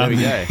 There we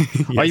go.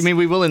 Yes. Oh, you mean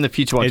we will in the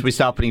future once we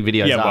start putting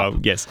videos up? Yeah, well,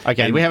 yes.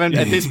 Okay, and we haven't,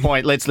 at this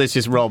point, let's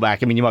just roll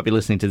back. I mean, you might be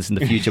listening to this in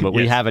the future, but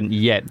we haven't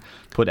yet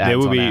put ads on. There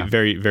will be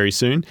very, very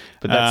soon.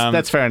 But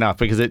that's fair enough,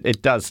 because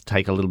it does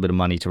take a little bit of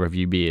money to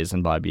review beers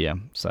and buy beer.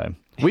 So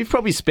we've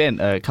probably spent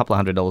a couple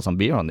of $100 on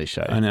beer on this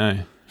show. I know.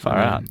 Far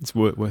out. It's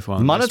worthwhile.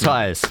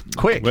 Monetize.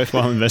 Quick.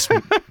 Worthwhile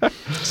investment.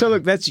 So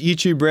look, that's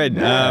YouTube Red.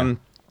 Yeah.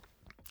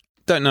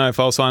 Don't know if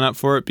I'll sign up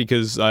for it,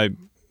 because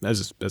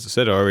as I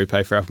said, I already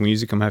pay for Apple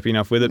Music. I'm happy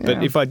enough with it.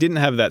 But if I didn't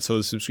have that sort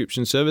of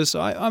subscription service,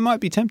 I might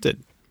be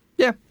tempted.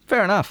 Yeah,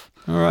 fair enough.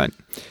 All right.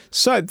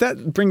 So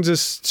that brings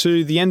us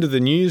to the end of the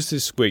news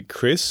this week,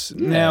 Chris.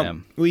 Yeah. Now,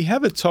 we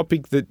have a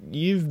topic that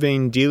you've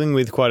been dealing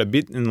with quite a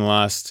bit in the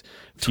last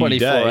few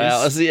 24 days.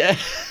 hours, yeah.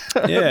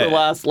 The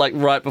last,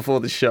 right before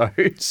the show.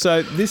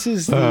 So this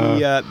is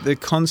the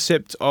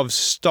concept of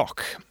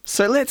stock.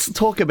 So let's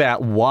talk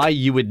about why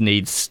you would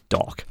need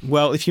stock.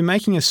 Well, if you're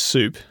making a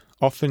soup,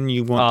 often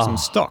you want some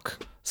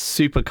stock.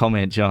 Super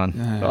comment, John.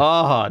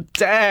 Oh,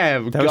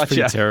 damn. That was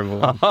pretty terrible.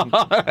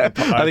 I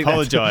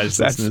apologise.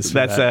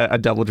 That's a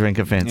double drink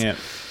offence. Yeah.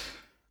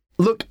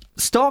 Look,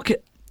 stock,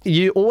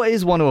 you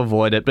always want to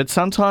avoid it, but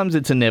sometimes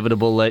it's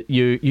inevitable that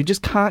you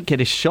just can't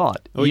get a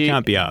shot. Or you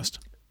can't be asked.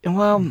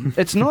 Well,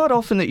 it's not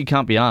often that you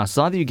can't be asked.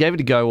 Either you gave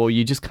it a go or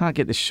you just can't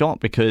get the shot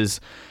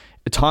because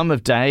a time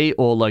of day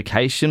or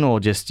location, or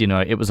just,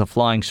 it was a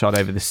flying shot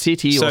over the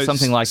city or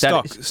something like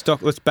that.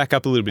 Stock, let's back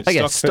up a little bit.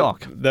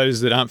 Stock. For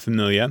those that aren't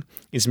familiar,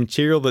 is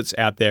material that's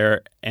out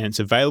there and it's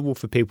available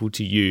for people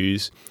to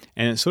use.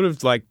 And it's sort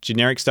of like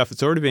generic stuff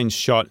that's already been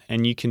shot,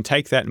 and you can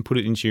take that and put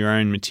it into your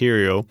own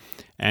material.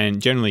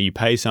 And generally you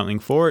pay something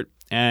for it.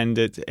 And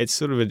it's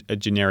sort of a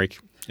generic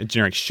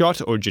shot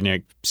or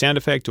generic sound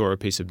effect or a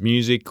piece of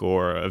music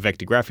or a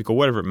vector graphic or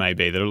whatever it may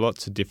be. There are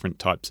lots of different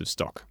types of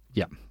stock.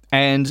 Yeah.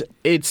 And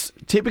it's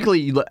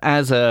typically,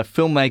 as a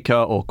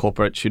filmmaker or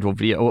corporate shoot or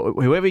video,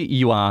 or whoever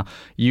you are,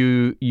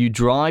 you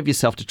drive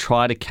yourself to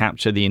try to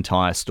capture the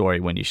entire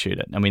story when you shoot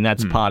it. I mean,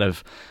 that's part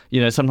of,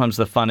 sometimes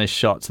the funnest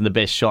shots and the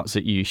best shots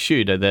that you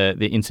shoot are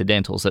the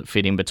incidentals that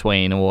fit in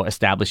between, or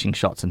establishing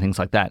shots and things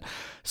like that.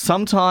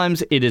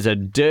 Sometimes it is a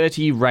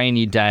dirty,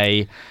 rainy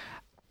day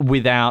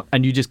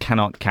and you just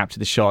cannot capture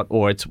the shot,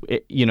 or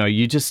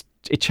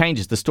it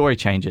changes, the story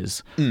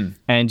changes,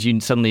 and you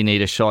suddenly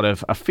need a shot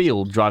of a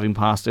field driving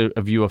past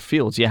a view of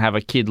fields. You have a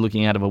kid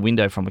looking out of a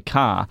window from a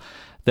car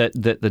that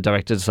the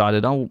director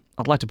decided,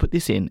 I'd like to put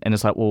this in. And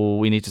it's like, well,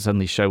 we need to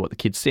suddenly show what the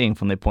kid's seeing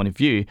from their point of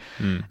view.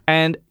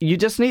 And you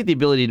just need the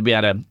ability to be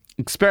able to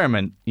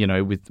experiment,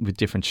 with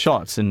different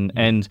shots,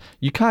 and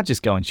you can't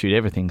just go and shoot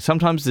everything.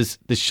 Sometimes there's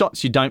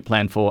shots you don't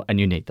plan for and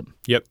you need them.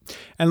 Yep.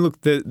 And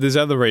look, there's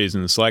other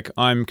reasons. Like,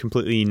 I'm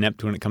completely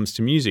inept when it comes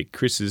to music.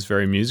 Chris is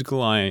very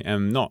musical. I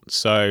am not.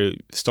 So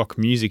stock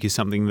music is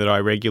something that I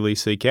regularly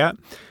seek out.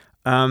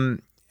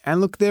 And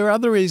look, there are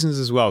other reasons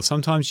as well.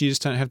 Sometimes you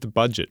just don't have the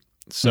budget.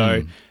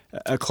 So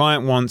a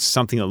client wants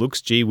something that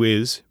looks gee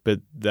whiz, but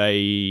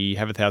they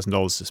have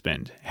 $1,000 to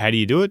spend. How do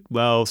you do it?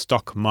 Well,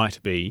 stock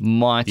might be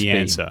the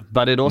answer.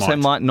 But it also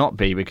might not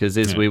be, because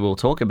as we will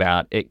talk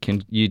about,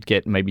 you'd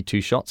get maybe 2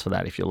 shots for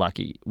that if you're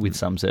lucky with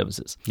some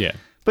services. Yeah.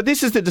 But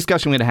this is the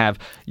discussion we're going to have.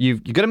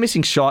 You've got a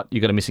missing shot,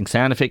 you've got a missing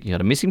sound effect, you've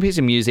got a missing piece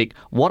of music.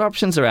 What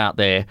options are out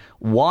there?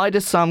 Why do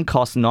some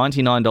cost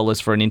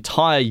 $99 for an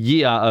entire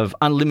year of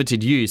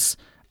unlimited use?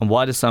 And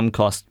why do some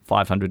cost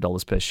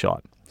 $500 per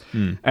shot?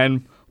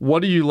 And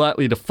what are you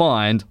likely to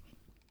find,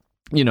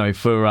 for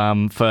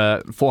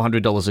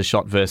 $400 a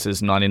shot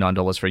versus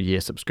 $99 for a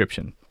year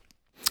subscription?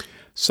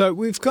 So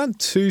we've got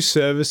two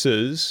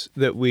services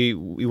that we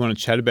want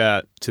to chat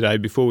about today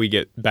before we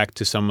get back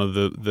to some of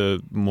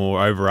the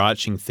more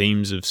overarching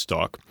themes of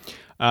stock.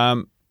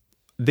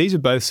 These are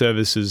both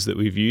services that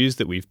we've used,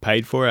 that we've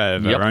paid for out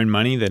of our own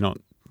money. They're not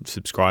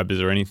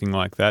subscribers or anything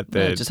like that.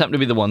 They just happen to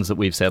be the ones that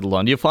we've settled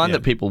on. You'll find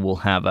that people will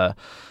have a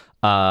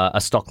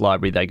stock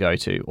library they go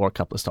to, or a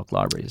couple of stock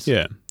libraries.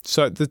 Yeah.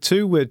 So the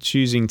two we're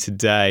choosing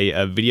today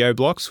are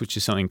VideoBlocks, which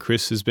is something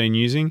Chris has been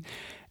using,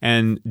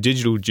 and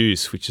Digital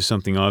Juice, which is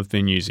something I've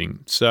been using.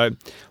 So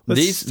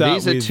these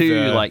are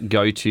two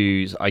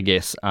go-tos, I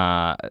guess,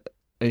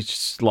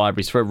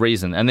 libraries for a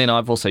reason. And then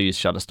I've also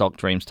used Shutterstock,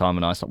 Dreamtime,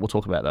 and iStock. We'll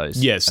talk about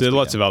those. Yes, there are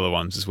lots of other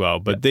ones as well.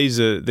 But these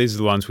are the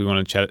ones we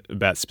want to chat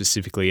about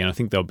specifically, and I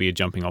think they'll be a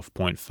jumping off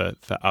point for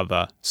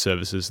other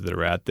services that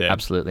are out there.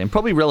 Absolutely. And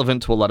probably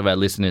relevant to a lot of our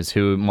listeners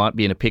who might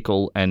be in a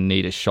pickle and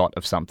need a shot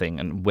of something,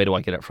 and where do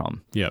I get it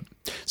from? Yeah.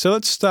 So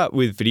let's start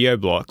with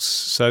VideoBlocks.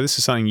 So this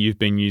is something you've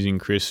been using,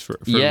 Chris, for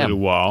a little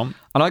while.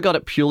 And I got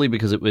it purely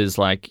because it was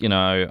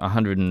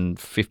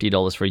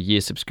 $150 for a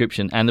year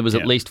subscription, and there was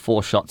at least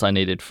 4 shots I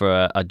needed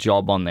for a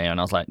job on there. And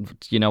I was like,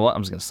 you know what?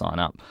 I'm just going to sign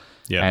up.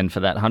 Yeah. And for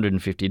that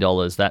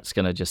 $150, that's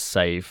going to just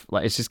save.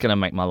 It's just going to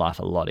make my life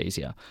a lot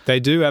easier. They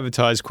do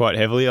advertise quite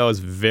heavily. I was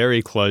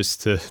very close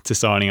to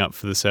signing up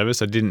for the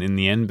service. I didn't in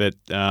the end, but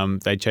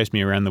they chased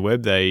me around the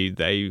web.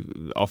 They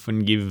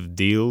often give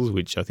deals,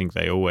 which I think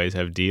they always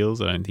have deals.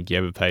 I don't think you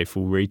ever pay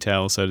full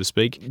retail, so to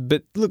speak.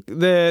 But look,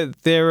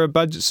 they're a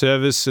budget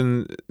service,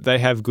 and they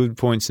have good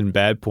points and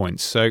bad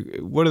points. So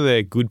what are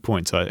their good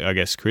points, I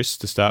guess, Chris,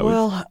 to start with?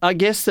 Well, I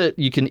guess that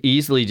you can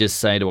easily just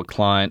say to a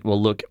client,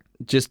 well, look,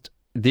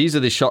 these are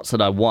the shots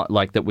that I want,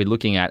 that we're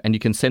looking at, and you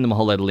can send them a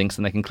whole load of links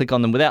and they can click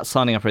on them without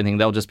signing up or anything.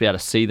 They'll just be able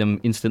to see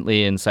them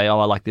instantly and say, oh,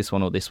 I like this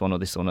one or this one or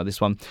this one or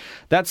this one.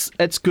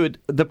 It's good.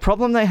 The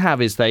problem they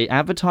have is they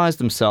advertise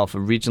themselves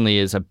originally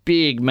as a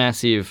big,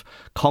 massive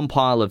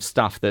compile of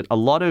stuff that a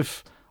lot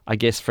of, I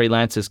guess,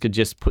 freelancers could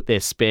just put their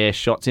spare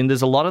shots in.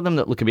 There's a lot of them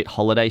that look a bit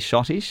holiday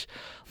shot-ish.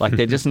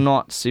 They're just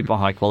not super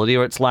high quality,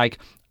 or it's like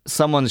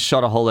someone's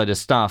shot a whole load of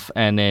stuff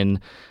and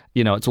then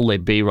it's all their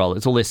B-roll.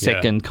 It's all their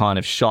second kind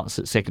of shots,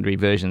 at secondary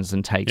versions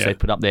and takes they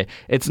put up there.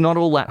 It's not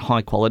all that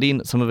high quality,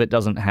 and some of it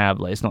doesn't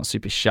have, it's not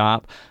super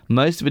sharp.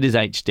 Most of it is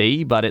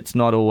HD, but it's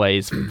not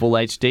always full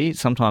HD.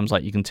 Sometimes,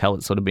 you can tell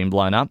it's sort of been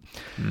blown up.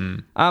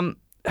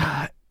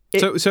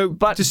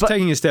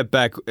 Taking a step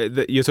back,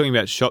 you're talking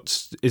about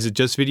shots. Is it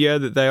just video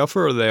that they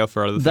offer, or do they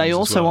offer other things? They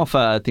also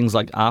offer things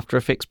like After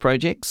Effects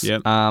projects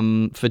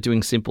for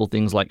doing simple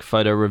things like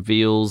photo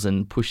reveals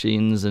and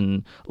push-ins,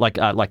 and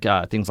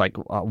things like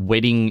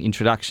wedding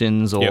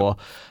introductions, or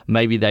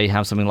maybe they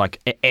have something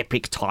like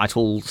epic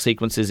title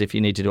sequences if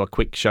you need to do a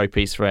quick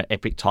showpiece for an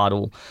epic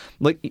title.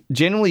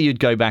 Generally, you'd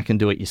go back and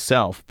do it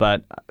yourself,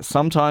 but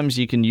sometimes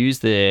you can use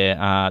their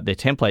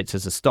templates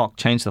as a stock,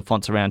 change the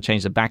fonts around,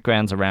 change the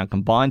backgrounds around,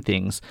 combine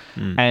things.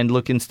 And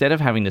look, instead of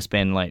having to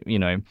spend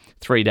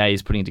 3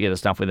 days putting together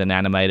stuff with an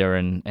animator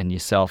and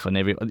yourself and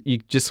you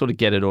just sort of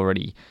get it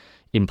already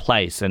in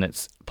place, and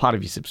it's part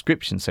of your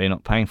subscription, so you're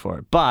not paying for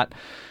it. But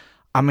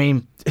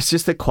it's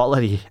just the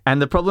quality. And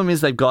the problem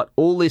is they've got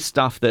all this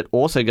stuff that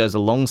also goes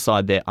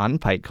alongside their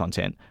unpaid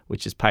content,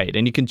 which is paid.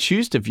 And you can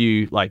choose to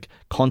view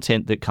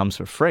content that comes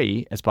for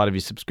free as part of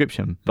your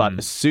subscription. But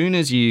as soon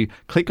as you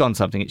click on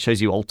something, it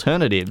shows you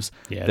alternatives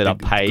that are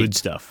paid. Good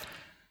stuff.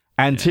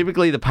 And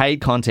typically the paid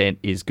content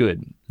is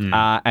good.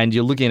 And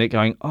you're looking at it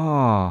going,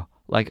 I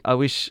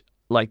wish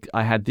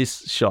I had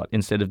this shot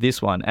instead of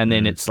this one. And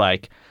then it's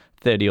 $30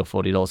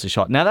 or $40 a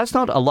shot. Now, that's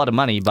not a lot of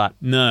money, but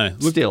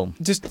still.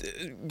 Just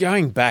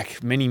going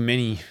back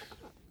many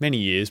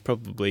years,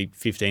 probably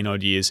 15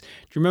 odd years. Do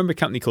you remember a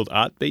company called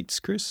Artbeats,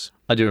 Chris?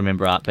 I do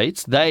remember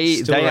Artbeats.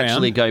 They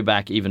actually go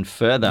back even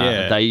further.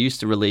 Yeah. They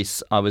used to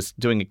release, I was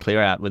doing a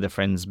clear out with a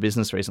friend's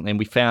business recently, and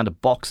we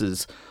found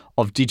boxes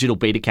of digital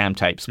Betacam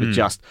tapes with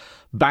just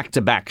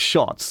back-to-back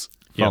shots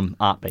from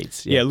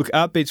Artbeats. Yeah, look,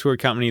 Artbeats were a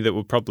company that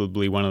were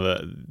probably one of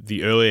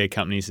the earlier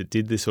companies that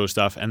did this sort of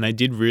stuff, and they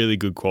did really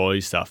good quality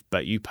stuff,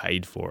 but you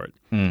paid for it.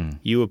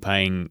 You were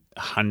paying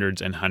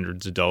hundreds and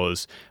hundreds of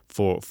dollars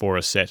for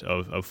a set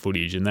of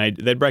footage, and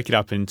they'd break it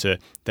up into,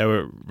 they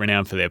were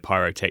renowned for their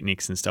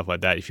pyrotechnics and stuff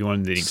like that. If you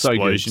wanted an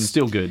explosion.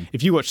 Still good.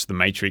 If you watch The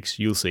Matrix,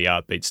 you'll see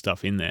Artbeats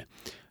stuff in there.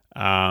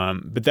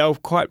 But they were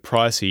quite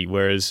pricey,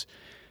 whereas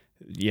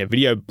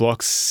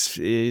VideoBlocks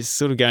is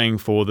sort of going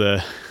for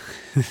the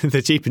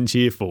cheap and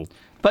cheerful.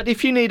 But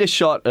if you need a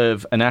shot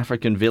of an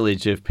African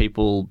village of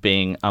people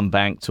being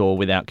unbanked or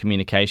without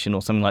communication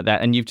or something like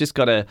that, and you've just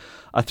got a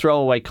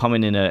throwaway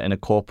comment in a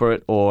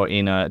corporate or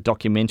in a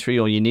documentary,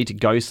 or you need to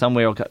go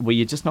somewhere where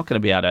you're just not going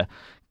to be able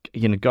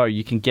to go,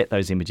 you can get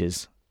those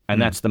images.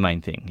 And that's the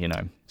main thing,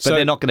 But So-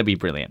 they're not going to be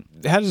brilliant.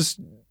 How does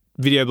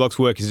VideoBlocks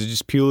work? Is it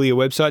just purely a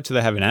website? Do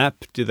they have an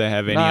app? Do they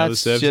have any No, other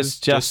it's services?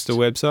 just a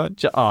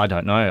website? I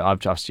don't know. I've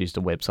just used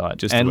a website.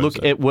 Just a and look,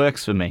 website. it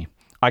works for me.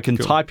 I can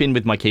type in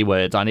with my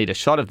keywords, I need a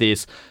shot of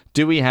this.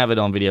 Do we have it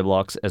on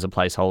VideoBlocks as a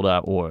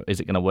placeholder, or is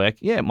it going to work?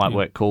 Yeah, it might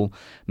work. Cool.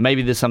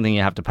 Maybe there's something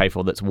you have to pay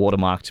for that's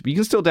watermarked. But you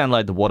can still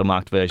download the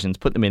watermarked versions,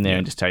 put them in there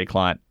and just tell your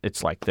client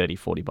it's like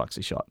 $30-$40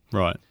 a shot.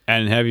 Right.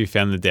 And have you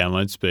found the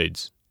download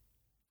speeds?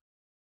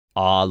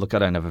 Oh, look, I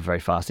don't have a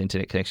very fast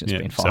internet connection.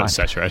 It's been So fine. it's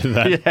saturated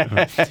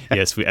that.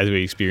 Yes, as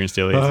we experienced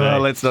earlier today.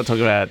 Let's not talk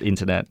about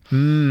internet.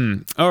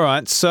 All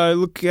right. So,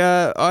 look,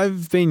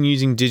 I've been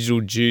using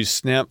Digital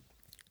Juice. Now,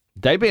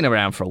 They've been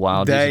around for a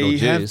while, they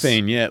Digital have Juice.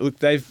 been, yeah.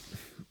 Look, I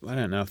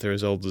don't know if they're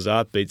as old as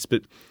Artbeats,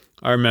 but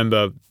I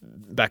remember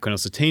back when I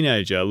was a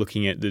teenager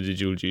looking at the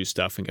Digital Juice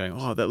stuff and going,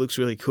 oh, that looks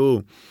really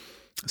cool.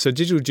 So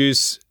Digital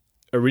Juice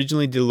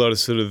originally did a lot of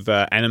sort of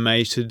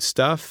animated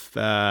stuff,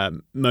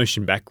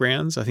 motion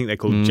backgrounds. I think they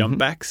called jump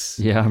backs.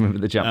 Yeah, I remember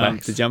the jump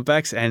backs. The jump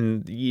backs,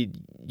 and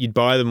you'd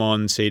buy them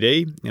on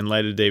CD and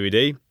later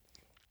DVD,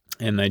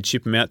 and they'd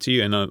ship them out to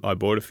you. And I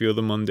bought a few of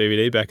them on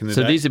DVD back in the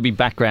day. So these would be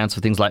backgrounds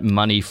for things like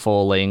money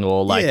falling,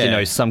 or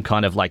like some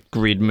kind of like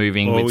grid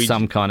moving with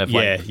some kind of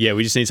like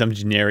we just need some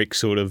generic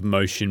sort of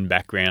motion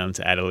background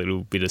to add a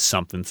little bit of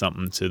something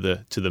to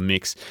the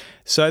mix.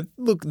 So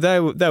look, they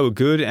were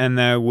good, and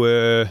they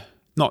were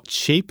not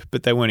cheap,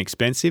 but they weren't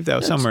expensive. They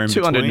were somewhere in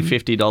between.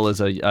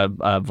 $250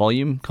 a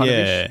volume kind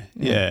of.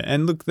 Yeah.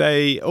 And look,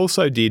 they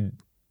also did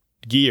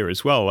gear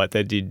as well. Like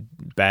they did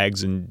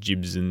bags and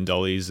jibs and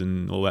dollies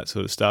and all that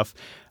sort of stuff.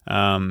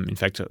 In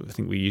fact, I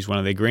think we used one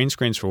of their green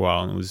screens for a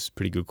while, and it was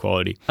pretty good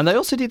quality. And they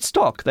also did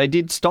stock. They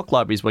did stock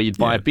libraries where you'd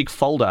buy a big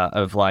folder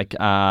of like 50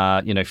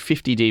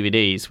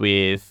 DVDs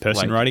with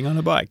person riding on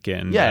a bike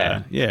and all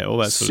that sort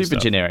of stuff. Super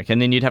generic.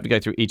 And then you'd have to go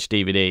through each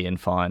DVD and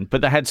find.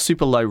 But they had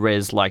super low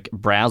res like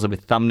browser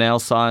with thumbnail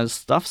size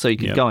stuff, so you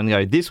could go and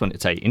go, this one,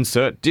 it'd say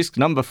insert disc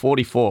number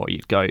 44.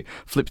 You'd go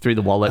flip through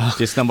the wallet,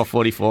 disc number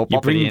 44. You're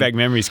bringing back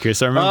memories,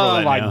 Chris. I remember all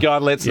that. Oh my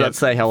God, let's not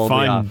say how old we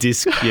are. Find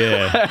disc,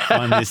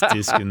 find this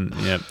disc and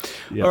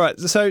All right,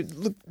 so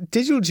look,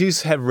 Digital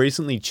Juice have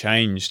recently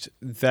changed.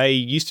 They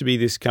used to be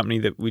this company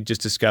that we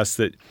just discussed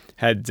that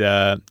had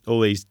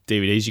all these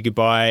DVDs you could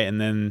buy, and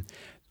then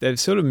they've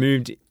sort of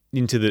moved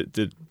into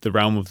the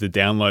realm of the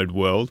download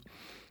world,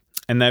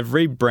 and they've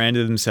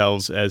rebranded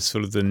themselves as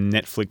sort of the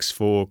Netflix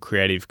for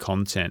creative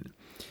content.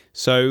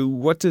 So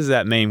what does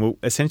that mean? Well,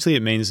 essentially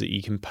it means that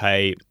you can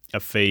pay a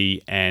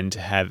fee and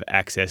have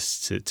access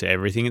to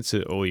everything. It's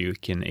an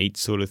all-you-can-eat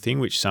sort of thing,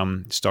 which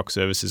some stock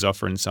services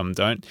offer and some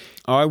don't.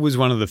 I was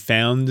one of the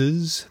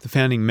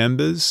founding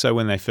members. So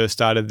when they first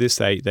started this,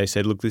 they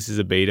said, look, this is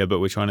a beta, but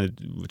we're trying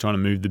to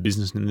move the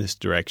business in this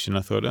direction.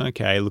 I thought,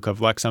 okay, look,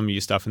 I've liked some of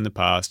your stuff in the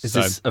past. Is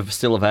this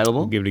still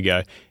available? I'll give it a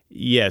go.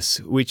 Yes,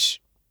 which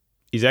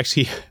is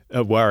actually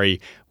a worry.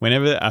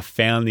 Whenever a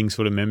founding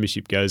sort of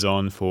membership goes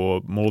on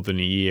for more than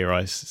a year,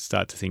 I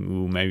start to think,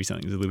 well, maybe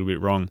something's a little bit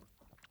wrong.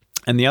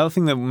 And the other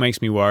thing that makes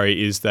me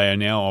worry is they are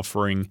now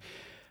offering,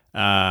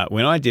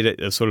 when I did it,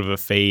 a sort of a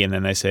fee, and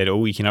then they said,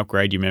 oh, you can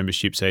upgrade your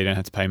membership so you don't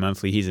have to pay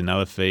monthly. Here's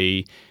another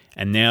fee.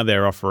 And now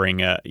they're offering,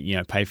 pay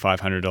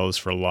 $500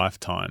 for a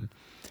lifetime.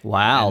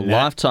 Wow,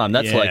 lifetime.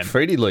 That's like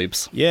Fruity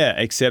Loops. Yeah,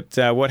 except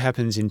what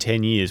happens in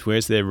 10 years?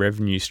 Where's their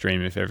revenue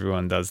stream if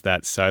everyone does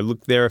that? So,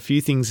 look, there are a few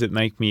things that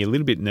make me a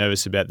little bit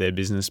nervous about their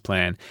business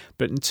plan.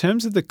 But in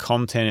terms of the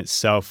content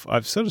itself,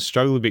 I've sort of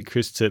struggled a bit,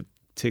 Chris, to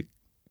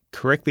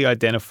correctly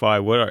identify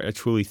what I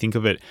truly think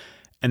of it.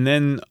 And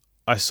then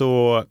I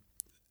saw,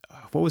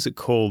 what was it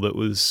called? It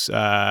was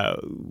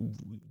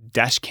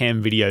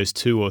Dashcam Videos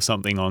 2 or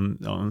something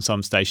on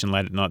some station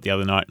late at night the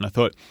other night. And I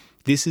thought,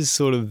 this is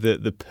sort of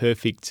the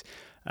perfect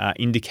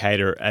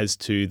indicator as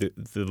to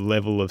the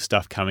level of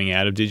stuff coming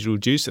out of Digital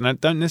Juice. And I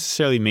don't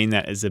necessarily mean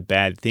that as a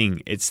bad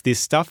thing. It's this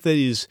stuff that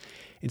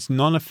it's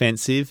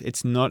non-offensive,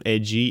 it's not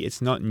edgy,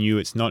 it's not new,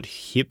 it's not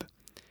hip,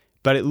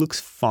 but it looks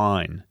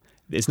fine.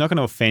 It's not going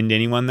to offend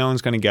anyone. No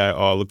one's going to go,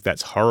 oh, look,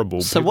 that's horrible.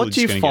 So what do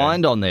you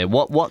find on there?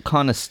 What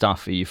kind of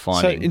stuff are you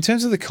finding? So in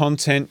terms of the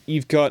content,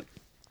 you've got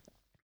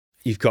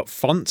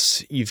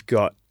fonts, you've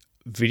got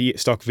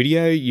stock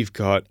video, you've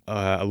got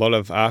a lot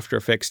of After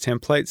Effects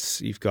templates,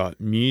 you've got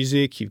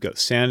music, you've got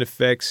sound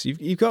effects,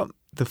 you've got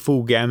the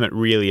full gamut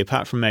really,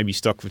 apart from maybe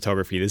stock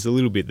photography. There's a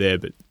little bit there,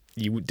 but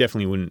you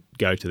definitely wouldn't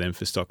go to them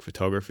for stock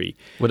photography.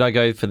 Would I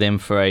go for them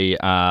for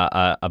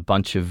a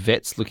bunch of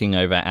vets looking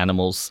over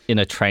animals in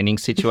a training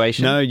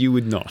situation? No, you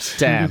would not.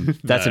 Damn,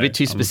 that's a bit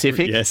too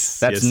specific.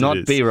 That's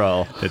not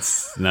B-roll.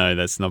 That's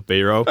not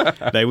B-roll.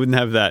 They wouldn't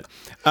have that.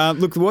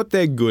 Look, what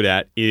they're good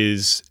at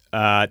is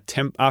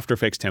After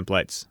Effects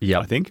templates,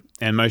 Yep. I think,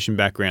 and motion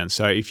backgrounds.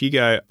 So if you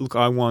go, look,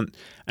 I want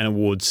an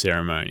awards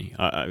ceremony,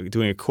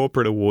 doing a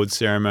corporate awards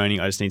ceremony,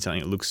 I just need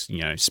something that looks,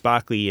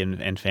 sparkly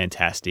and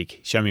fantastic.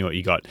 Show me what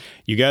you got.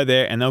 You go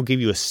there and they'll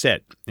give you a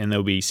set, and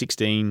there'll be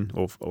 16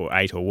 or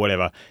 8 or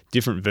whatever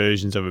different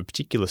versions of a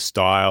particular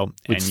style.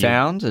 With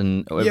sound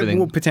and everything? Yeah,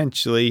 well,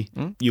 potentially.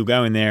 You'll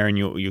go in there and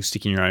you'll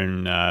stick in your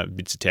own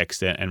bits of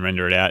text and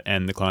render it out,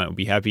 and the client will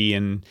be happy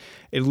and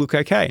it'll look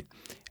okay.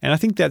 And I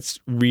think that's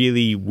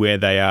really where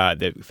they are.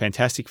 They're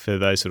fantastic for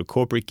those sort of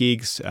corporate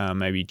gigs,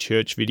 maybe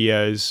church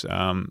videos,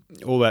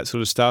 all that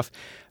sort of stuff.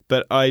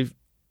 But I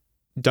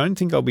don't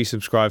think I'll be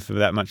subscribed for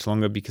that much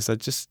longer because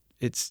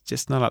it's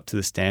just not up to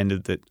the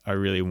standard that I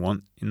really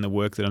want in the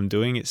work that I'm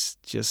doing. It's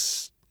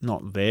just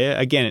not there.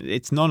 Again,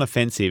 it's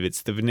non-offensive.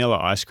 It's the vanilla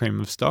ice cream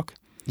of stock.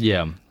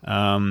 Yeah.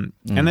 And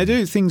they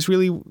do things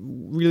really,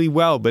 really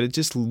well, but it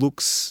just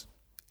looks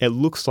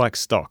like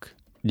stock.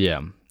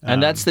 Yeah.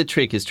 And that's the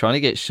trick, is trying to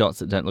get shots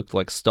that don't look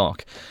like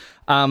stock.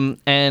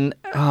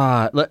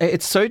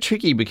 It's so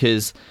tricky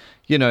because,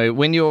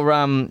 when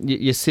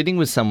you're sitting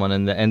with someone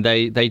and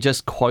they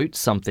just quote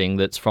something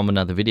that's from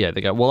another video.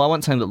 They go, well, I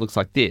want something that looks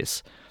like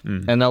this.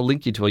 And they'll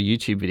link you to a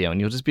YouTube video and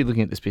you'll just be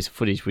looking at this piece of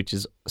footage, which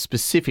is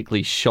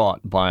specifically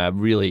shot by a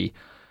really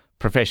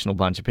professional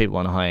bunch of people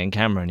on a high-end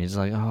camera, and he's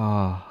like,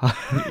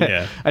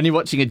 yeah. And you're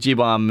watching a jib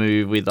arm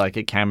move with like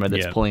a camera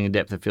that's pulling a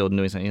depth of field and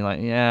doing something. You're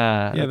like,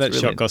 that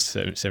shot costs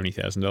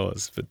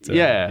 $70,000. But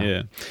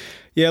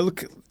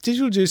look,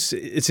 Digital Juice,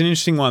 it's an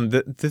interesting one.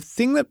 The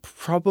thing that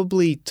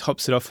probably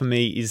tops it off for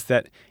me is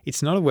that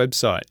it's not a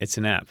website; it's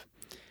an app.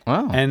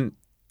 Wow. And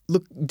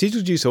look,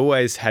 Digital Juice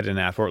always had an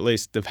app, or at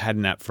least they've had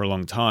an app for a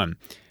long time.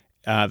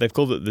 They've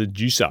called it the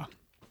Juicer,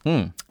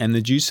 and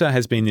the Juicer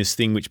has been this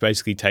thing which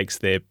basically takes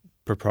their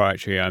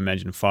proprietary, I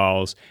imagine,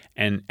 files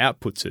and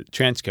outputs it,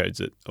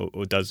 transcodes it,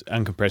 or does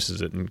uncompresses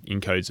it and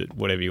encodes it,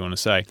 whatever you want to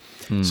say.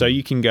 So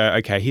you can go,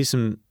 okay, here's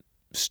some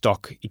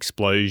stock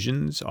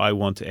explosions. I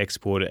want to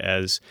export it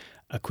as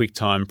a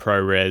QuickTime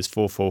ProRes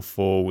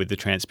 444 with the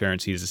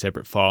transparency as a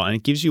separate file, and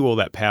it gives you all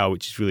that power,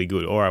 which is really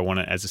good. Or I want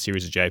it as a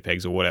series of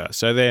JPEGs or whatever.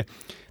 So the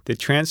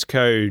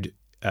transcode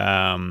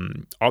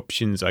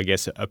options, I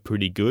guess, are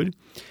pretty good,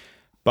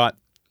 but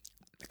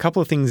a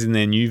couple of things in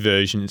their new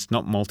version, it's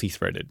not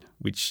multi-threaded,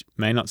 which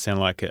may not sound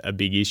like a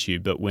big issue,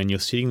 but when you're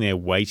sitting there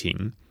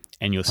waiting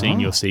and you're seeing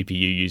your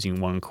CPU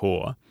using one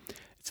core,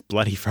 it's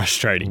bloody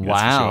frustrating.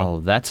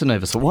 Wow, that's an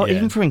oversight. Well,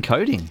 even for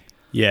encoding.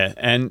 Yeah,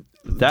 and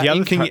the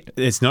other thing,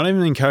 it's not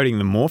even encoding.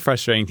 The more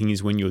frustrating thing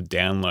is when you're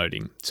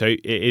downloading. So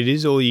it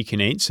is all you can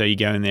eat. So you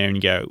go in there and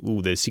you go,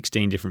 oh, there's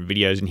 16 different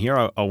videos in here.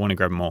 I want to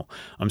grab them all.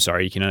 I'm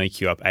sorry, you can only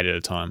queue up 8 at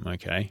a time.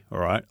 Okay, all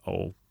right,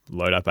 I'll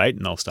load up 8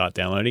 and I'll start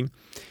downloading.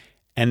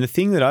 And the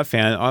thing that I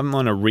found, I'm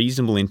on a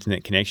reasonable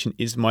internet connection,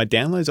 is my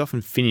downloads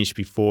often finish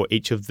before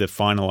each of the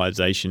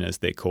finalization, as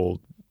they're called,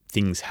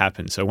 things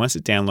happen. So once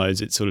it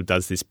downloads, it sort of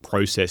does this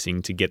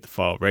processing to get the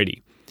file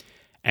ready.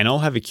 And I'll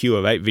have a queue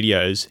of 8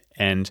 videos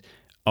and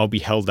I'll be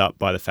held up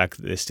by the fact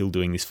that they're still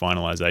doing this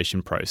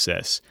finalization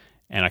process.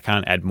 And I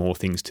can't add more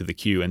things to the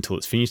queue until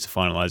it's finished the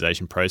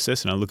finalization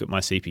process. And I look at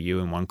my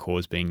CPU and one core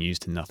is being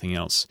used and nothing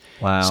else.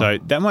 Wow. So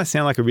that might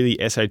sound like a really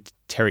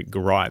esoteric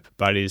gripe,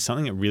 but it is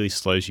something that really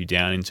slows you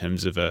down in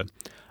terms of a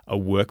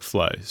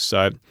workflow.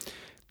 So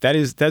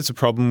that's a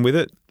problem with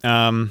it.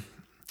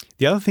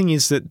 The other thing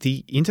is that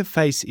the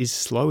interface is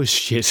slow as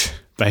shit,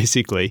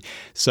 basically.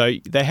 So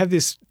they have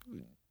this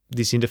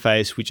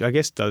interface, which I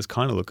guess does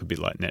kind of look a bit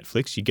like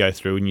Netflix. You go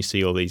through and you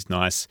see all these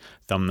nice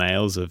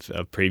thumbnails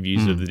of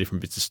previews of the different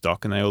bits of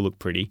stock, and they all look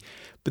pretty.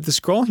 But the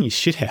scrolling is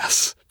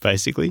shithouse,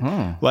 basically.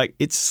 Like,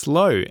 it's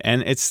slow,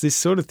 and it's this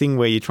sort of thing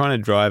where you're trying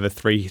to drive a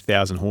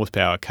 3,000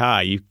 horsepower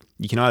car. You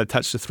can either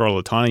touch the throttle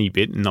a tiny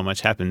bit and not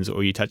much happens,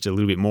 or you touch a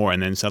little bit more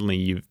and then suddenly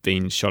you've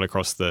been shot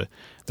across the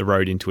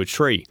road into a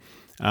tree.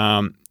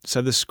 So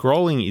the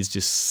scrolling is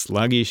just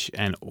sluggish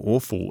and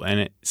awful. And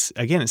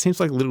it seems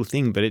like a little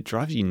thing, but it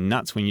drives you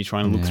nuts when you're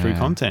trying to look through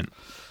content.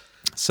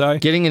 So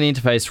getting an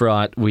interface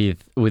right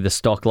with a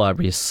stock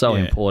library is so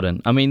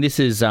important. I mean, this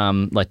is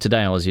like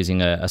today I was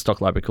using a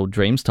stock library called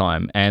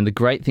Dreamstime. And the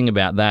great thing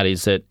about that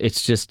is that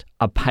it's just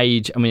a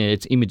page. I mean,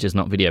 it's images,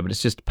 not video, but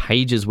it's just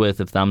pages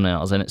worth of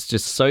thumbnails. And it's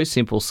just so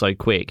simple, so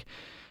quick.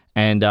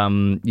 And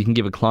you can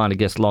give a client a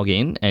guest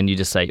login and you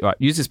just say, all right,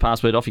 use this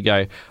password, off you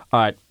go. All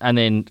right, and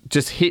then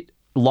just hit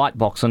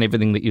lightbox on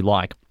everything that you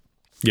like.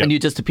 Yep. And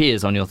it just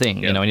appears on your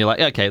thing, and you're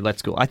like, okay,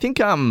 let's go. I think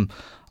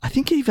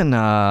even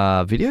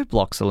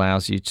VideoBlocks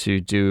allows you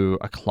to do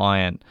a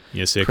client.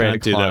 Yes, you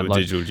can't do that with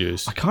Digital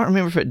Juice. I can't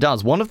remember if it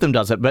does. One of them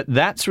does it, but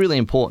that's really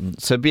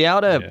important. So be able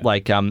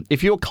to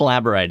if you're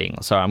collaborating.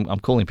 So I'm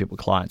calling people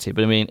clients here,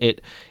 but I mean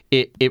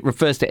it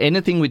refers to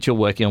anything which you're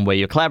working on where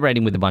you're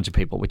collaborating with a bunch of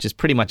people, which is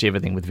pretty much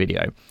everything with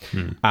video.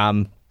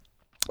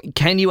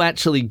 can you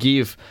actually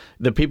give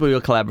the people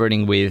you're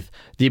collaborating with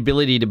the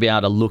ability to be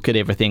able to look at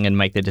everything and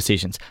make their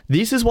decisions?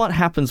 This is what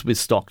happens with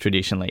stock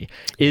traditionally,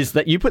 is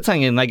that you put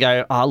something in and they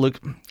go, oh, look,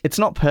 it's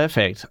not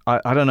perfect.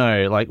 I don't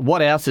know. Like,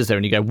 what else is there?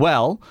 And you go,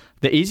 well,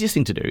 the easiest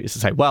thing to do is to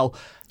say, well,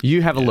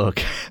 you have a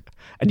look.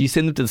 And you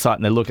send them to the site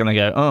and they look and they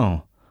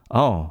go,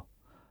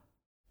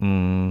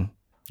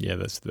 yeah,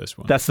 that's the best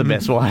one. That's the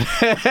best one.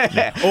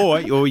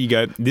 Or you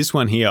go, this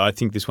one here, I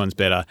think this one's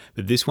better,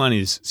 but this one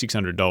is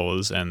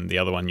 $600 and the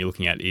other one you're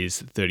looking at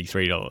is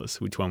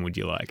 $33. Which one would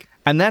you like?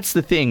 And that's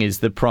the thing, is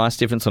the price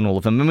difference on all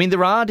of them. I mean,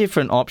 there are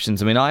different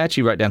options. I mean, I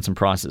actually wrote down some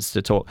prices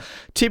to talk.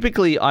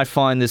 Typically, I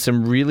find there's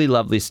some really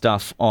lovely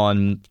stuff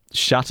on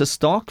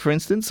Shutterstock, for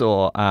instance,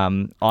 or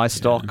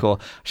iStock, or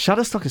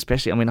Shutterstock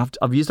especially. I mean,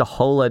 I've used a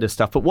whole load of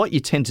stuff, but what you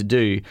tend to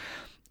do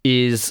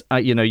is,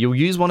 you'll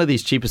use one of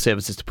these cheaper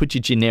services to put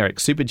your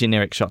super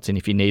generic shots in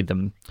if you need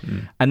them.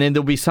 And then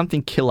there'll be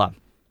something killer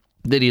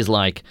that is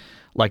like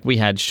we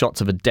had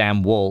shots of a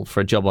damn wall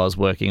for a job I was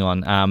working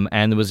on.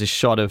 And there was a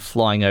shot of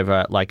flying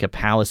over like a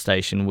power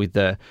station with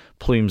the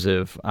plumes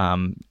of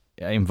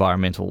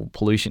environmental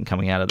pollution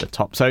coming out of the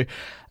top. So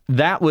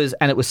that was,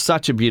 and it was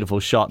such a beautiful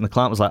shot. And the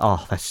client was like,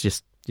 oh, that's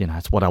just,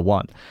 it's what I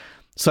want.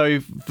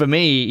 So for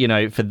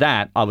me, for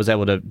that, I was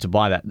able to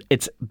buy that.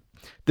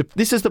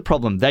 This is the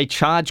problem. They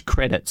charge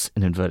credits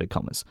in inverted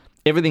commas.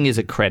 Everything is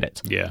a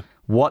credit. Yeah.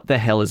 What the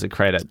hell is a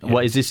credit? Yeah.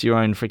 What is this, your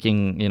own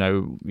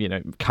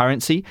freaking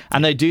currency?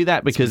 And they do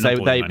that because they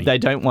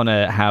don't want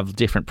to have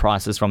different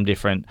prices from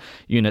different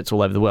units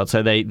all over the world.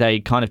 So they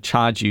kind of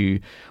charge you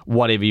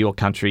whatever your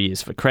country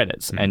is for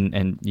credits,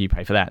 and you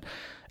pay for that.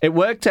 It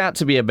worked out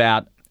to be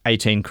about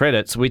 18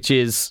 credits, which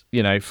is,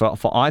 for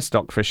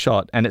iStock for a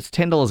shot, and it's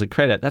 $10 a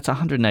credit. That's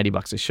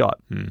 $180 a shot.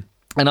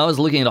 And I was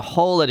looking at a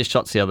whole lot of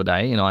shots the other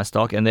day in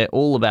iStock, and they're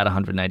all about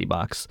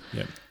 $180.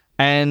 Yep.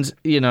 And,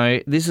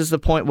 this is the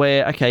point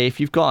where, okay, if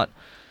you've got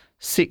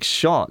 6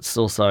 shots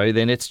or so,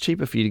 then it's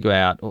cheaper for you to go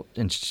out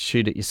and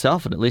shoot it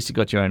yourself, and at least you've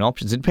got your own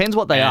options. It depends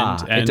what they are.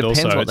 And it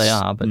depends also what they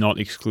are. But not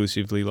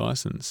exclusively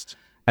licensed.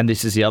 And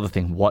this is the other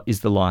thing. What is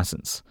the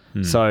license?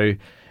 So,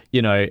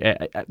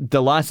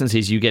 the license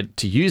is you get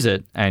to use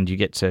it and you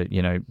get to,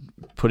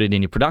 put it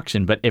in your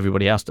production, but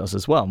everybody else does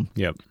as well.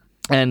 Yep.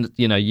 And,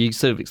 you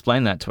sort of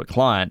explain that to a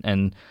client.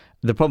 And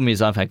the problem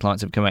is I've had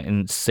clients who've come out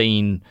and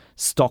seen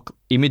stock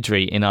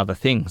imagery in other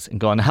things and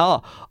gone,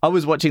 I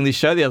was watching this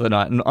show the other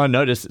night and I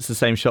noticed it's the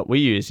same shot we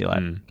use. You're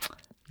like,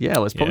 yeah,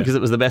 well, it's probably because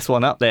it was the best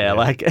one up there.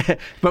 Yeah.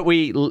 But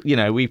we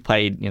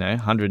paid,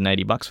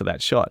 $180 for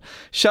that shot.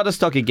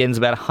 Shutterstock, again, is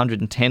about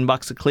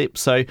 $110 a clip.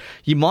 So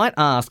you might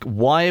ask,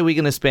 why are we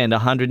going to spend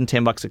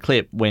 $110 a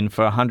clip when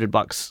for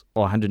 $100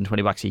 or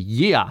 $120 a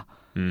year,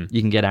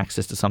 you can get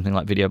access to something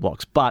like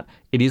VideoBlocks? But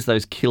it is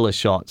those killer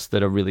shots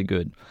that are really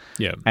good.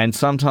 Yeah. And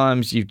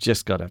sometimes you've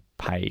just got to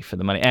pay for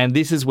the money. And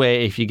this is where,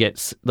 if you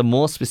get, the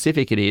more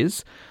specific it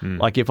is,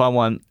 like if I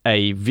want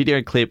a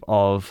video clip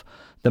of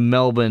the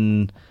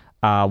Melbourne,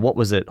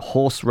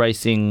 horse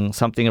racing,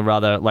 something or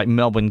other, like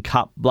Melbourne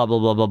Cup, blah, blah,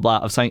 blah, blah, blah,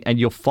 of something, and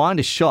you'll find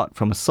a shot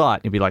from a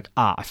site and you'll be like,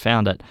 I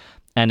found it.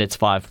 And it's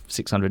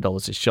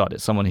 $500-$600 a shot.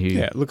 It's someone who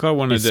I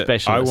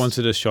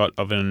wanted a shot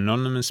of an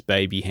anonymous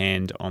baby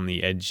hand on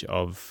the edge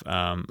of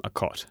a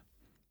cot.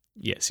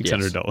 Yeah,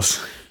 $600.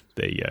 Yes.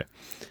 There you go.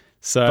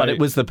 So, but it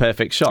was the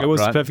perfect shot. It was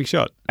right? the perfect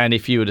shot. And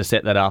if you were to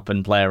set that up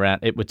and play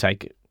around, it would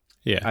take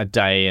a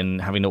day, and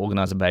having to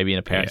organise a baby and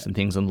a parents and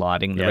things and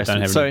lighting and the rest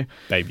of it. So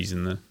babies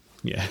in the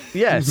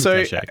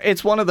so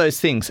it's one of those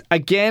things.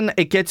 Again,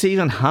 it gets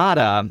even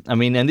harder. I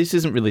mean, and this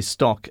isn't really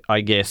stock,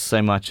 I guess,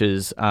 so much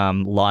as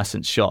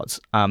licensed shots.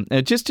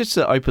 Just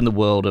to open the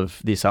world of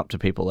this up to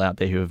people out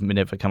there who have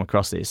never come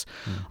across this.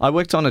 I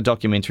worked on a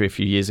documentary a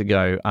few years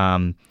ago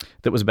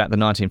that was about the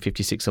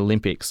 1956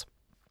 Olympics.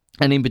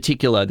 And in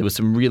particular, there was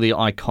some really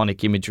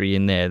iconic imagery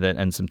in there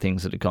and some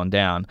things that had gone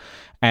down.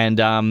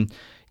 And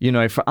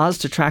for us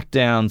to track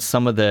down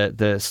some of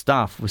the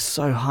stuff was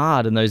so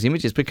hard in those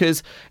images,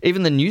 because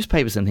even the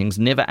newspapers and things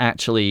never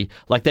actually,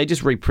 they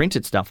just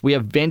reprinted stuff. We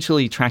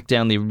eventually tracked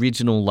down the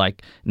original,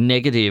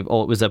 negative,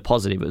 or it was a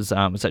positive. It was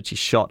actually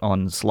shot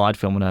on slide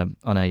film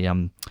on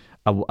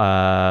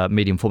a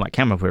medium format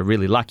camera. We're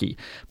really lucky.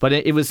 But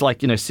it was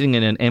sitting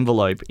in an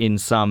envelope in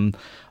some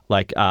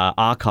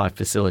archive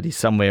facility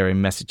somewhere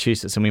in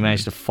Massachusetts, and we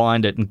managed to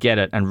find it and get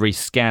it and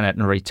rescan it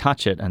and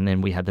retouch it, and then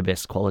we had the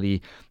best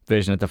quality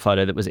version of the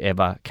photo that was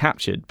ever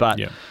captured. But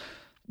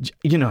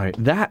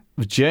that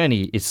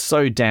journey is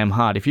so damn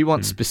hard. If you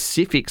want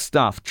specific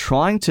stuff,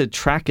 trying to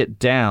track it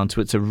down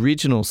to its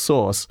original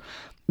source,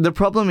 the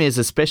problem is,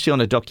 especially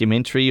on a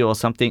documentary or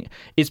something,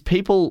 is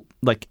people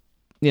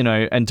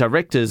and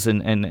directors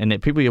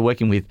and people you're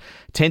working with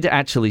tend to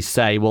actually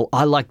say, well,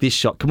 I like this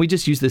shot. Can we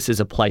just use this as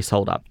a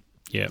placeholder?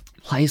 Yeah.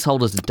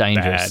 Placeholders are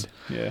dangerous.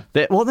 Bad. Yeah.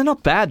 They're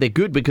not bad. They're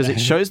good because it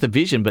shows the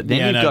vision, but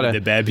then they're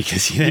bad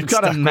because you've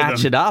got to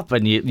match it up,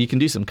 and you can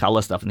do some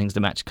color stuff and things to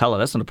match color.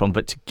 That's not a problem.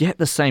 But to get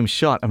the same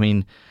shot, I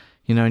mean,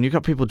 And you've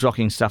got people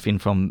dropping stuff in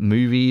from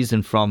movies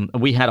and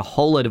we had a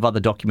whole load of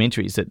other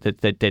documentaries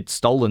that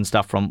stolen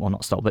stuff from, well,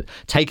 not stolen, but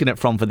taken it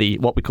from for the,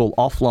 what we call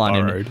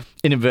offline,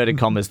 in inverted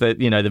commas,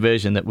 the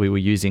version that we were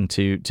using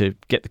to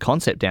get the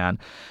concept down.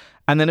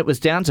 And then it was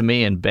down to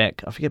me and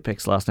Beck. I forget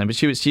Beck's last name, but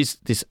she's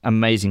this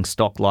amazing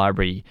stock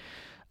library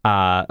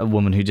a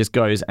woman who just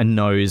goes and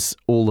knows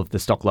all of the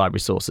stock library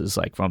sources,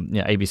 like from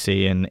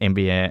ABC and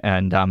NBA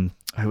and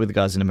who are the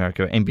guys in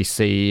America,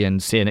 NBC and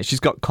CNN. She's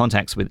got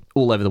contacts with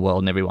all over the world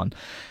and everyone.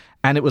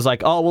 And it was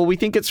like, oh, well, we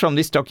think it's from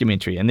this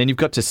documentary. And then you've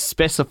got to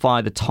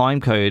specify the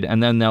time code,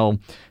 and then they'll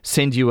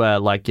send you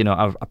a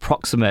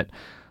approximate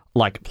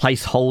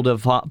placeholder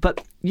file.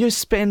 But you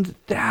spend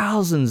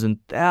thousands and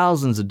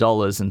thousands of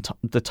dollars and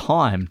the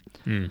time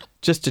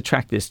just to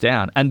track this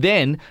down. And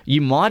then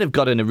you might have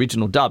got an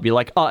original dub. You're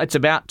like, oh, it's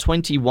about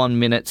 21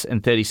 minutes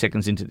and 30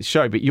 seconds into the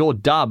show, but your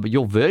dub,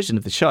 your version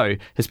of the show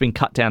has been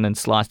cut down and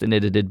sliced and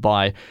edited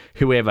by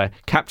whoever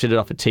captured it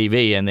off a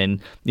TV and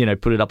then,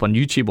 put it up on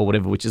YouTube or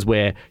whatever, which is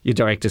where your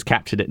directors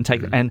captured it and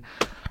take it. And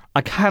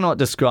I cannot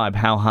describe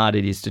how hard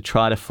it is to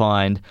try to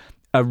find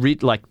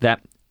that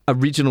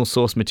original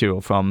source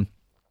material from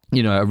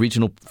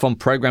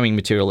programming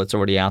material that's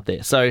already out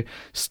there. So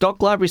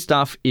stock library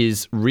stuff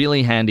is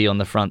really handy on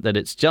the front, that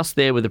it's just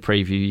there with a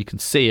preview. You can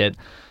see it.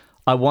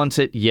 I want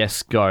it.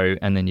 Yes, go.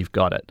 And then you've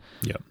got it.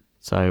 Yep.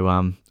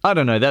 So I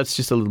don't know. That's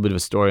just a little bit of a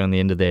story on the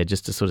end of there,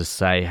 just to sort of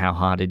say how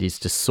hard it is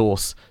to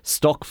source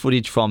stock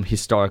footage from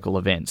historical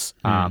events.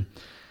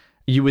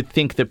 You would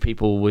think that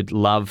people would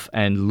love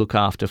and look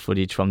after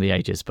footage from the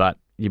ages, but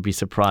you'd be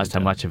surprised how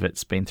much of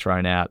it's been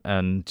thrown out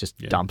and just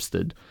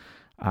dumpstered.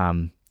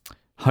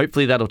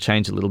 Hopefully that'll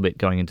change a little bit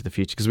going into the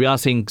future, because we are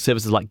seeing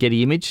services like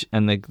Getty Image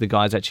and the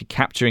guys actually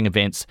capturing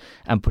events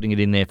and putting it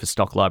in there for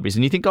stock libraries.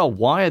 And you think, oh,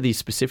 why are these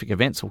specific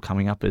events all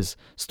coming up as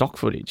stock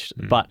footage?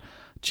 But,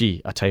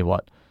 gee, I tell you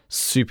what,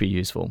 super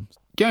useful.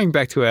 Going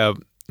back to our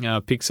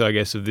picks, I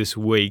guess, of this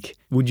week,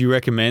 would you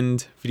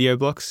recommend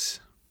VideoBlocks?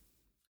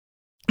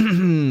 For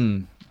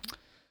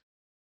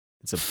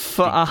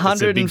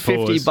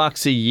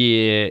 $150 a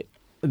year,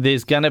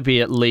 there's going to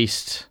be at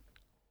least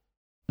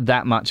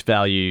that much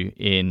value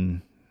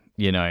in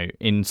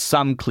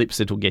some clips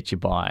it'll get you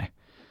by.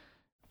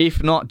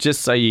 If not,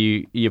 just so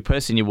your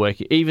person you work,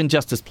 even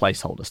just as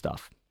placeholder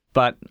stuff.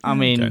 But, I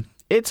mean,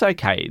 it's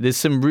okay. There's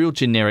some real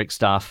generic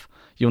stuff.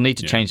 You'll need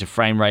to change the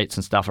frame rates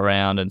and stuff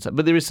around,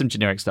 but there is some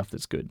generic stuff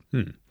that's good.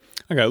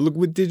 Okay, look,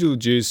 with Digital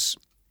Juice,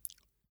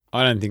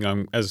 as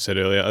I said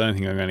earlier, I don't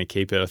think I'm going to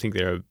keep it. I think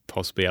there are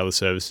possibly other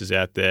services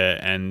out there,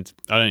 and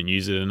I don't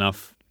use it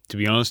enough, to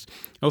be honest.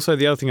 Also,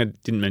 the other thing I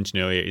didn't mention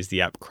earlier is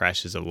the app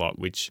crashes a lot,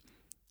 which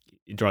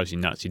it drives you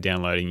nuts. You're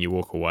downloading, you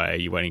walk away,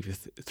 you're waiting for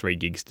 3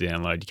 gigs to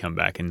download, you come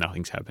back and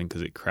nothing's happened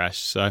because it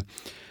crashed. So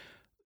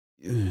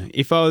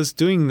if I was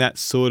doing that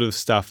sort of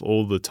stuff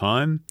all the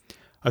time,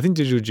 I think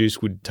Digital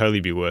Juice would totally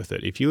be worth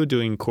it. If you were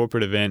doing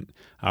corporate event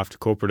after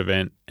corporate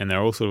event, and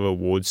they're all sort of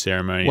awards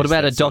ceremonies. What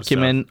about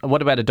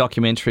What about a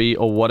documentary,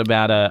 or what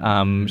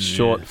about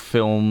short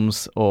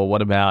films, or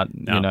what about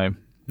No.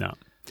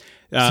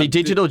 See,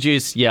 Digital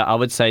Juice, I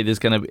would say there's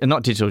going to be,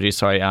 not Digital Juice,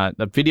 sorry,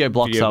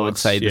 VideoBlocks, I would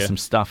say there's some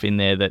stuff in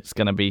there that's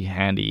going to be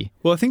handy.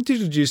 Well, I think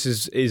Digital Juice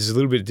is a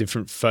little bit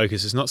different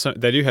focus. It's not so,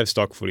 they do have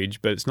stock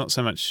footage, but it's not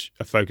so much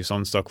a focus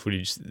on stock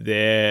footage.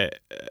 Their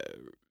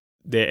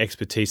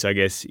expertise, I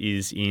guess,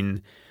 is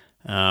in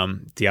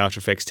the After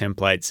Effects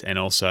templates and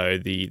also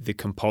the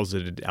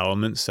composited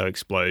elements, so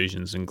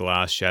explosions and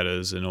glass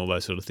shatters and all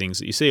those sort of things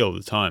that you see all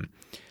the time.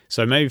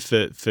 So maybe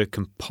for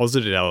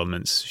composited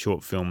elements,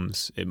 short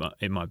films, it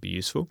might be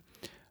useful.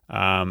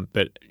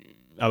 But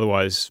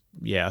otherwise,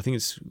 I think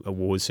it's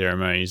award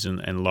ceremonies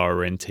and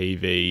lower end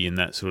TV and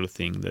that sort of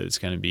thing that it's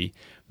going to be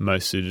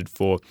most suited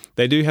for.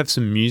 They do have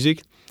some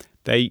music.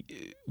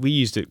 We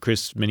used it,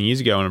 Chris, many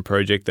years ago on a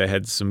project. They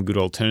had some good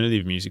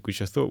alternative music,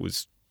 which I thought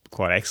was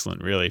quite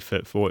excellent, really,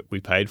 for what we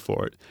paid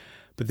for it.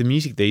 But the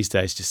music these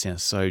days just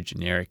sounds so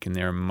generic, and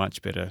there are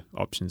much better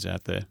options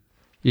out there.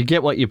 You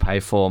get what you pay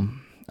for,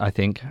 I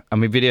think. I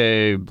mean,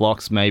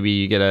 VideoBlocks, maybe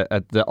you get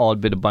the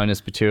odd bit of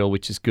bonus material,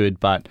 which is good,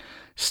 but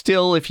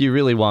still, if you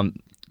really want,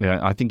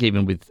 I think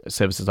even with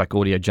services like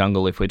Audio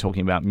Jungle, if we're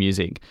talking about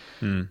music,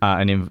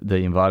 and in the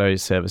Envato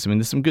service, I mean,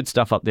 there's some good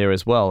stuff up there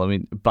as well. I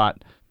mean,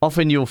 but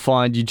often you'll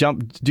find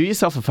do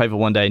yourself a favor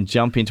one day and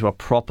jump into a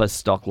proper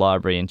stock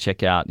library and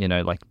check out,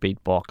 like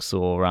Beatbox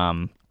or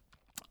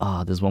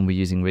there's one we're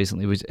using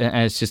recently,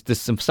 and it's just there's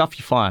some stuff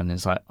you find, and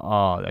it's like,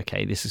 oh,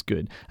 okay, this is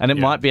good. And it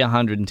might be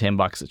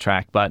 $110 a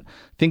track, but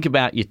think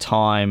about your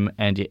time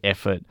and your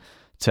effort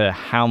to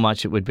how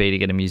much it would be to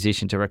get a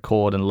musician to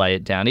record and lay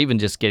it down, even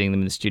just getting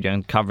them in the studio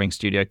and covering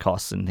studio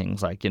costs and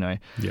things like,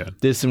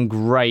 There's some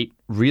great,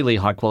 really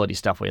high-quality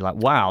stuff where you're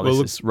like, wow, this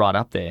is right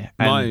up there.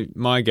 And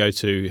my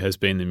go-to has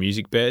been the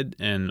Music Bed,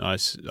 and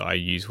I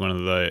use one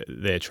of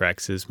their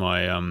tracks as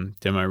my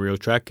demo reel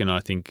track, and I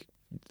think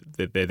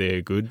that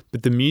they're good.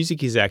 But the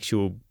music is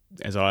actual,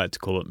 as I like to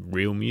call it,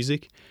 real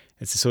music.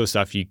 It's the sort of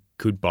stuff you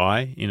could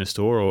buy in a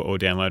store or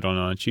download on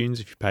iTunes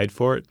if you paid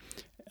for it.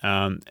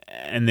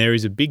 And there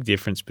is a big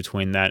difference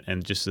between that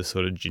and just the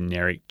sort of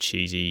generic,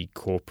 cheesy,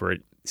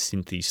 corporate,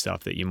 synthy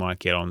stuff that you might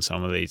get on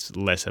some of these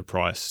lesser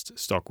priced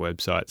stock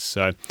websites.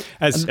 So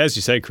as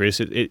you say, Chris,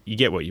 you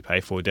get what you pay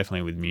for,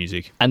 definitely with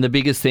music. And the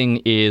biggest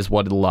thing is,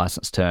 what are the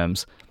license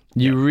terms?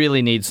 You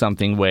really need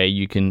something where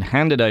you can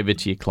hand it over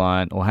to your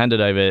client, or hand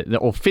it over,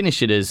 or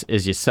finish it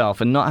as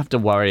yourself, and not have to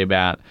worry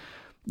about,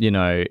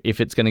 if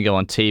it's going to go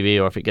on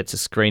TV, or if it gets a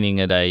screening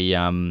at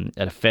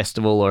a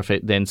festival, or if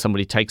then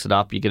somebody takes it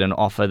up, you get an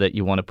offer that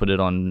you want to put it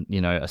on,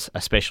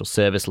 a special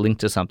service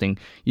linked to something.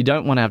 You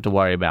don't want to have to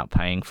worry about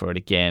paying for it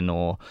again,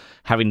 or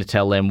having to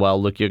tell them,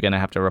 well, look, you're going to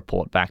have to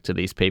report back to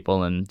these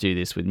people and do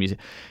this with music.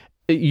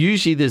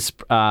 Usually there's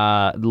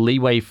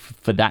leeway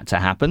for that to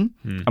happen.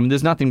 I mean,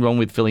 there's nothing wrong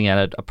with filling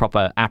out a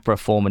proper APRA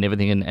form and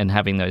everything, and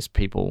having those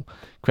people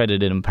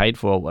credited and paid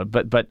for.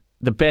 But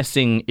the best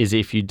thing is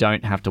if you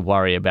don't have to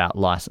worry about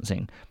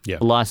licensing. Yeah.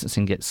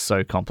 Licensing gets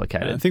so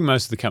complicated. I think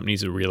most of the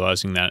companies are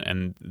realising that,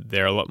 and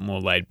they're a lot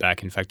more laid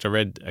back. In fact, I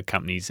read a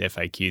company's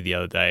FAQ the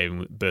other day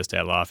and burst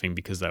out laughing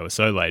because they were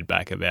so laid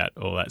back about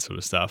all that sort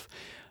of stuff.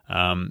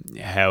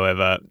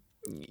 However,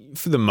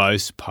 for the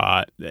most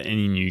part,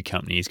 any new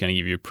company is going to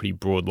give you a pretty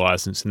broad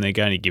license, and they're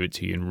going to give it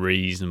to you in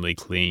reasonably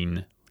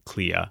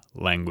clear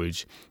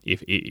language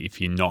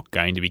if you're not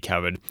going to be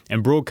covered.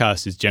 And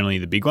broadcast is generally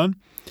the big one.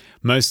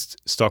 Most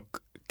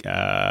stock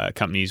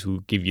companies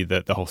will give you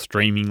the whole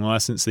streaming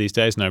license these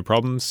days, no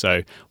problems.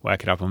 So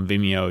whack it up on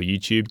Vimeo or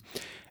YouTube.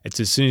 It's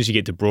as soon as you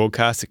get to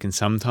broadcast, it can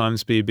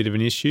sometimes be a bit of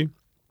an issue.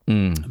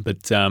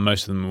 But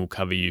most of them will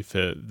cover you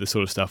for the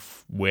sort of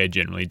stuff we're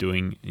generally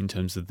doing in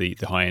terms of the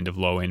high end of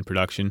low end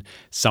production.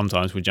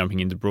 Sometimes we're jumping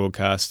into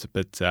broadcast,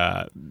 but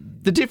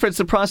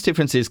the price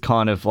difference is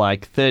kind of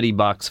like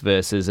 $30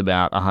 versus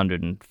about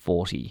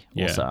 140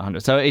 or so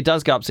 100. So it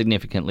does go up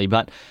significantly,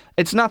 but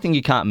it's nothing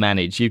you can't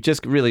manage. You've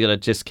just really got to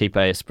just keep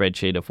a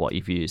spreadsheet of what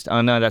you've used.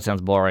 I know that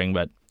sounds boring,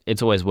 but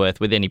it's always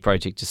worth, with any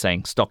project, just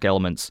saying stock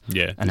elements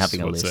and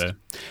having a list. There.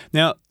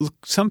 Now,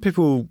 look, some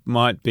people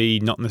might be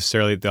not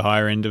necessarily at the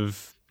higher end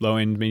of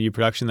low-end media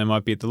production. They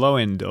might be at the low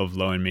end of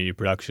low-end media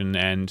production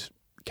and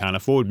can't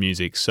afford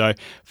music. So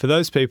for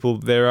those people,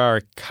 there are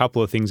a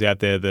couple of things out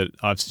there that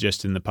I've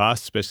suggested in the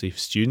past, especially for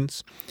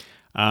students.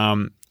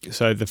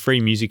 So the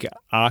Free Music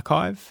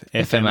Archive,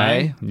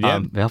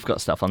 FMA. I've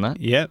got stuff on that.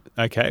 Yep.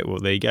 Okay. Well,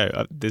 there you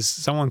go. There's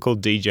someone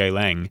called DJ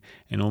Lang,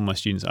 and all my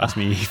students ask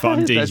me if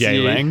I'm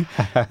DJ Lang.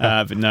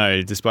 But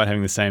no, despite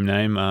having the same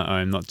name,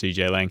 I'm not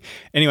DJ Lang.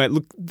 Anyway,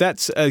 look,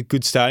 that's a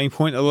good starting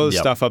point. A lot of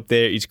stuff up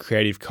there is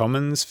Creative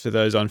Commons. For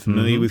those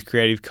unfamiliar with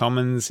Creative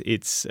Commons,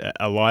 it's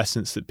a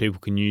license that people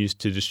can use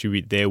to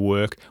distribute their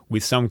work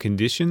with some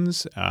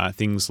conditions.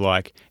 Things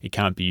like it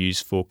can't be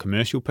used for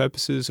commercial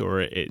purposes,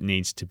 or it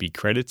needs to be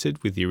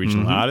credited with the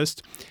original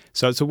artist.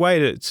 So it's a way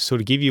to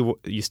sort of give your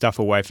stuff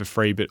away for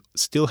free, but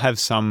still have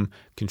some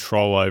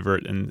control over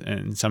it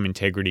and some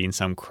integrity and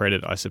some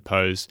credit, I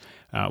suppose,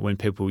 when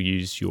people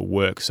use your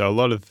work. So a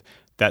lot of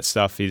that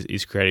stuff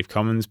is Creative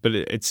Commons, but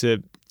it's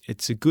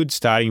a good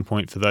starting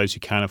point for those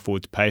who can't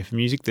afford to pay for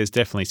music. There's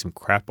definitely some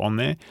crap on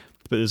there,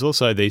 but there's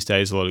also these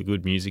days a lot of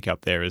good music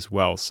up there as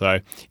well.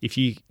 So if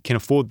you can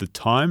afford the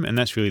time, and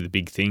that's really the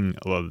big thing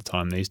a lot of the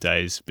time these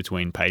days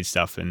between paid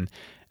stuff and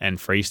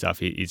free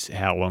stuff, is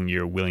how long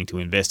you're willing to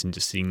invest in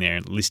just sitting there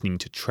and listening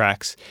to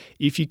tracks.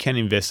 If you can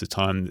invest the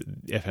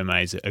time,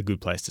 FMA is a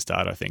good place to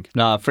start, I think.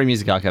 No, Free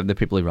Music Archive, the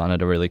people who run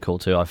it are really cool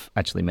too. I've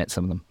actually met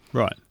some of them.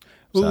 Right.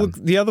 Well, look,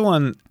 the other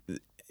one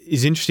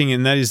is interesting,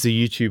 and that is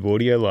the YouTube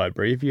audio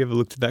library. Have you ever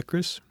looked at that,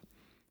 Chris?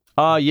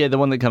 Oh, yeah, the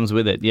one that comes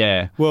with it,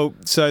 yeah. Well,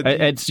 so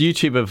it's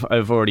YouTube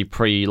have already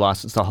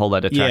pre-licensed a whole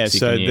load of tracks. Yeah,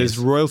 so there's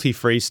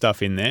royalty-free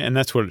stuff in there, and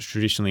that's what it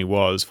traditionally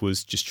was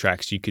just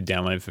tracks you could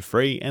download for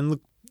free. And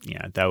look,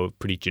 they were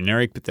pretty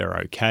generic, but they're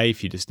okay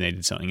if you just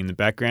needed something in the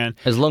background.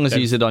 As long as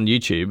you use it on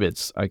YouTube,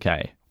 it's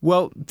okay.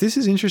 Well, this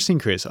is interesting,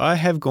 Chris. I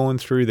have gone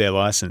through their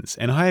license,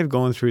 and I have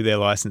gone through their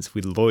license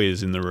with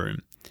lawyers in the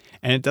room,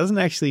 and it doesn't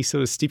actually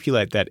sort of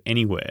stipulate that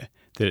anywhere,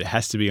 that it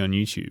has to be on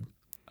YouTube.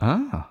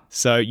 Ah.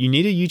 So you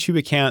need a YouTube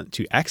account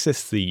to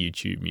access the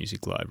YouTube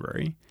music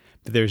library,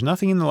 but there is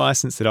nothing in the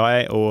license that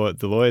I or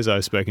the lawyers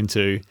I've spoken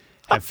to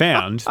have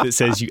found that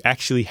says you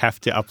actually have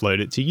to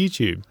upload it to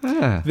YouTube.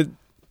 Ah. But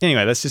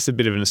anyway, that's just a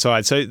bit of an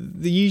aside. So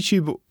the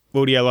YouTube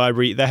audio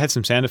library, they have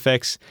some sound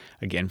effects,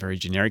 again, very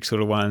generic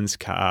sort of ones,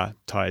 car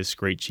tires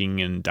screeching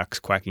and ducks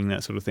quacking,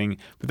 that sort of thing.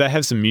 But they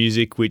have some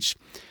music which,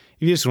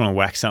 if you just want to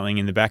whack something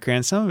in the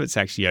background, some of it's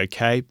actually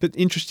okay. But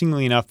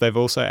interestingly enough, they've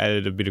also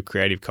added a bit of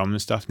Creative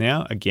Commons stuff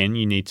now. Again,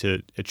 you need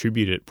to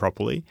attribute it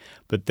properly,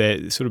 but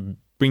they're sort of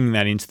bringing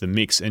that into the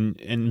mix. And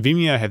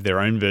Vimeo have their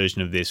own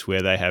version of this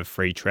where they have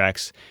free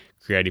tracks,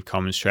 Creative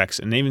Commons tracks,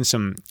 and even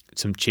some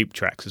cheap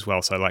tracks as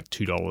well, so like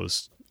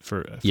 $2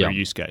 for a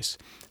use case.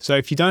 So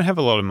if you don't have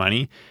a lot of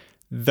money,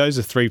 those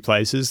are three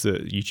places, the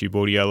YouTube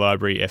Audio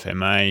Library,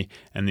 FMA,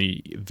 and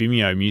the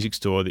Vimeo Music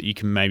Store, that you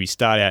can maybe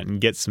start out and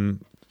get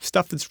some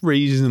stuff that's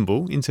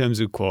reasonable in terms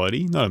of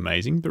quality, not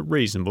amazing, but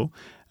reasonable,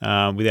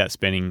 without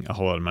spending a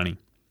whole lot of money.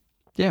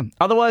 Yeah.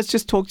 Otherwise,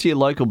 just talk to your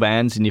local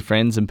bands and your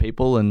friends and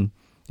people and,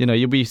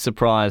 You'll be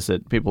surprised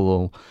that people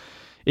will,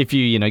 if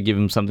you, give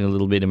them something a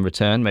little bit in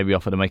return, maybe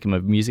offer to make them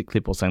a music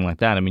clip or something like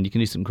that. I mean, you can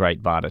do some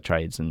great barter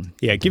trades. And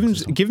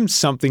give them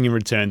something in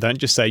return. Don't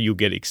just say you'll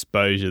get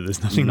exposure.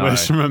 There's nothing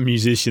worse from a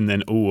musician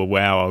than, oh,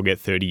 wow, I'll get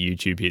 30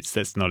 YouTube hits.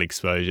 That's not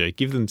exposure.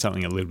 Give them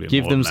something a little bit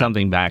more. Give them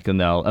something back, and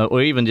they'll,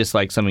 or even just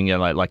like something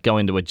like go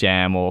into a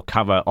jam or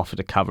offer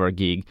to cover a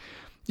gig.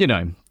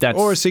 That's...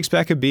 Or a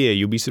 6-pack of beer.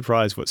 You'll be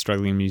surprised what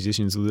struggling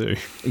musicians will do.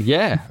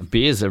 Yeah,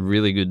 beer's a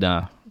really good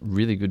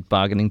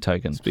bargaining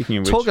token.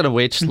 Talking of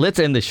which, let's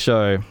end this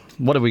show.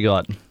 What have we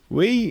got?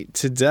 We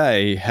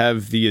today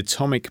have the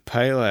Atomic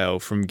Pale Ale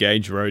from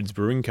Gage Roads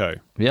Brewing Co.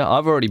 Yeah,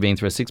 I've already been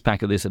through a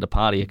 6-pack of this at a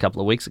party a couple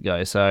of weeks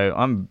ago, so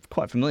I'm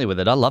quite familiar with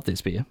it. I love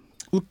this beer.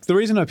 Look, the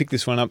reason I picked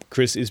this one up,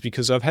 Chris, is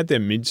because I've had their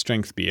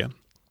mid-strength beer.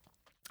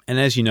 And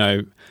as you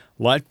know,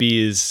 light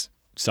beers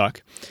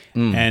suck,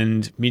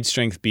 and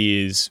mid-strength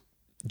beers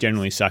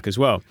generally suck as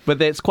well.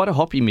 But it's quite a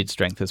hoppy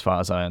mid-strength as far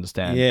as I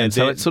understand. Yeah, and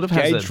so it sort of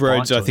has Gage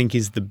Roads, I think,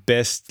 is the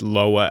best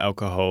lower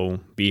alcohol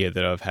beer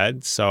that I've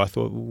had. So I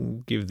thought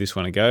we'll give this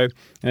one a go.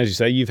 And as you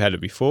say, you've had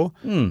it before.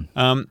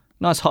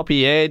 Nice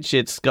hoppy edge.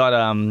 It's got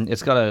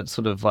a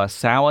sort of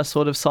sour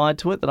sort of side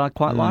to it that I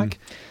quite like.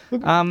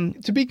 Look,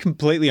 to be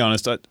completely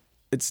honest,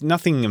 it's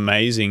nothing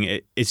amazing.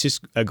 It's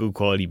just a good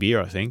quality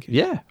beer, I think.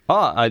 Yeah.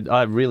 Oh,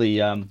 I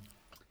really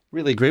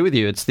agree with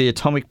you. It's the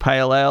Atomic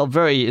Pale Ale.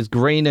 It's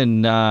green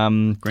and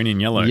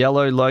yellow.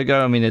 Yellow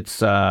logo. I mean,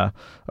 it's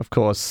of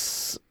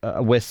course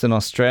Western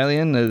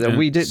Australian.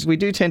 We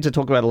do tend to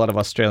talk about a lot of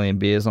Australian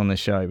beers on this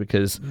show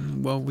because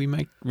we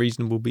make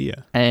reasonable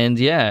beer. And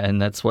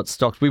that's what's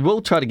stocked. We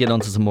will try to get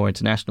onto some more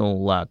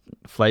international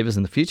flavors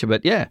in the future.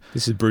 But yeah,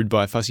 this is brewed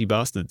by Fussy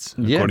Bastards,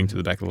 according to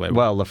the back of the label.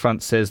 Well, the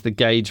front says the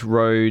Gage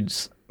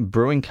Roads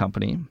Brewing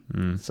Company.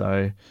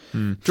 So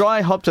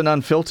dry hopped and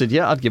unfiltered.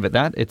 Yeah, I'd give it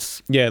that.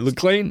 It's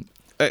clean.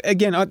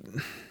 Again,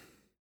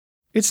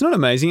 it's not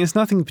amazing. It's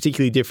nothing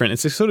particularly different.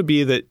 It's the sort of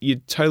beer that you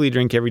totally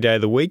drink every day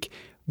of the week.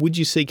 Would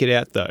you seek it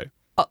out though?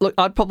 Look,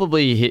 I'd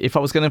probably, if I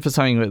was going for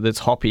something that's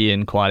hoppy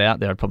and quite out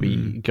there, I'd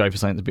probably go for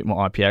something that's a bit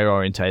more IPA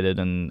orientated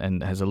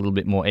and has a little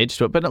bit more edge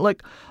to it. But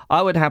look,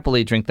 I would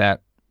happily drink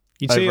that.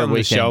 You'd see it on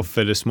the shelf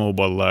at a small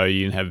bottle,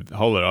 you have a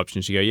whole lot of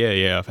options. You go,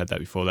 yeah, I've had that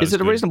before. Is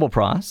it a reasonable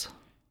price?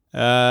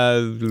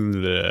 I'll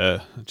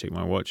check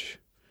my watch.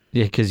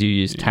 Yeah, because you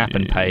used tap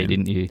and pay,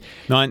 didn't you?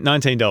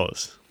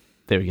 $19.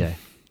 There we go.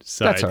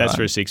 So that's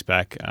for a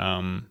 6-pack.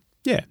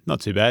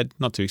 Not too bad.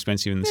 Not too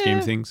expensive in the scheme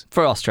of things.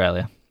 For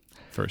Australia.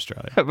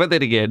 But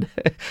then again,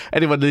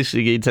 anyone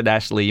listening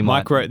internationally,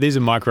 these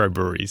are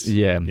microbreweries.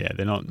 Yeah. Yeah,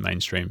 they're not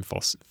mainstream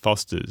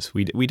Fosters.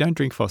 We don't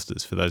drink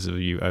Fosters for those of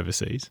you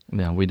overseas.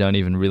 No, we don't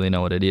even really know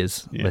what it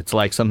is. Yeah. It's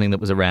like something that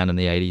was around in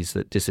the 80s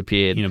that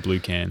disappeared. In a blue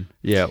can.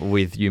 Yeah,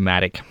 with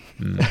U-Matic.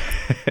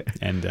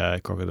 And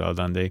Crocodile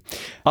Dundee.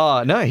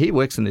 Oh, no, he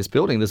works in this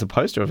building. There's a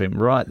poster of him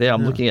right there.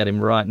 I'm looking at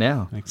him right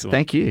now. Excellent.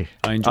 Thank you.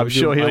 I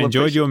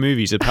enjoyed your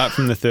movies, apart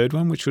from the third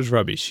one, which was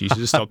rubbish. You should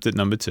have stopped at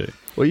number 2.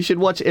 Well, you should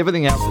watch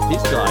everything else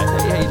that this guy.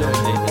 How you doing,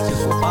 Dean? That's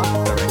just what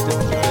Parker's directed,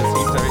 because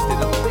he's directed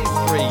at least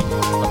 3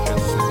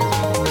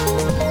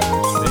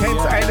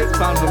 documentaries. Ain't it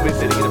fun when we're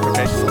sitting in a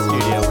professional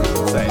studio and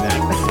people say that?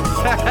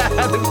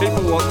 And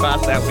people walk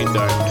past that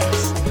window.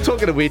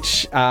 Talking of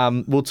which,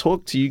 we'll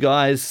talk to you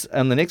guys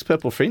on the next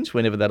Purple Fringe,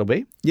 whenever that'll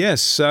be.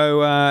 Yes.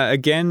 So,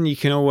 again, you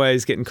can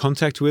always get in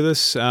contact with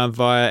us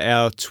via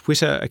our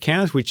Twitter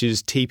account, which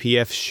is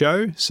TPF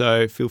Show.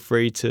 So feel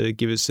free to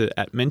give us an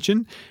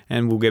 @mention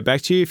and we'll get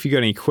back to you. If you've got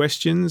any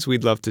questions,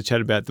 we'd love to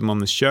chat about them on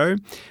the show.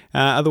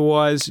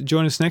 Otherwise,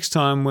 join us next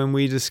time when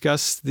we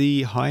discuss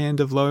the high-end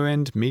of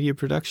low-end media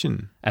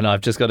production. And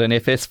I've just got an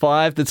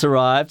FS5 that's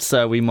arrived,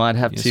 so we might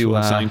have to... We'll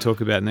have something to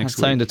talk about next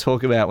week. Something to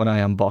talk about when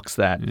I unbox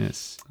that.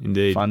 Yes,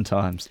 indeed. Fun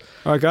times.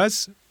 All right,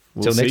 guys.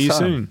 We'll see you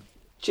soon.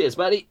 Cheers,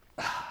 buddy.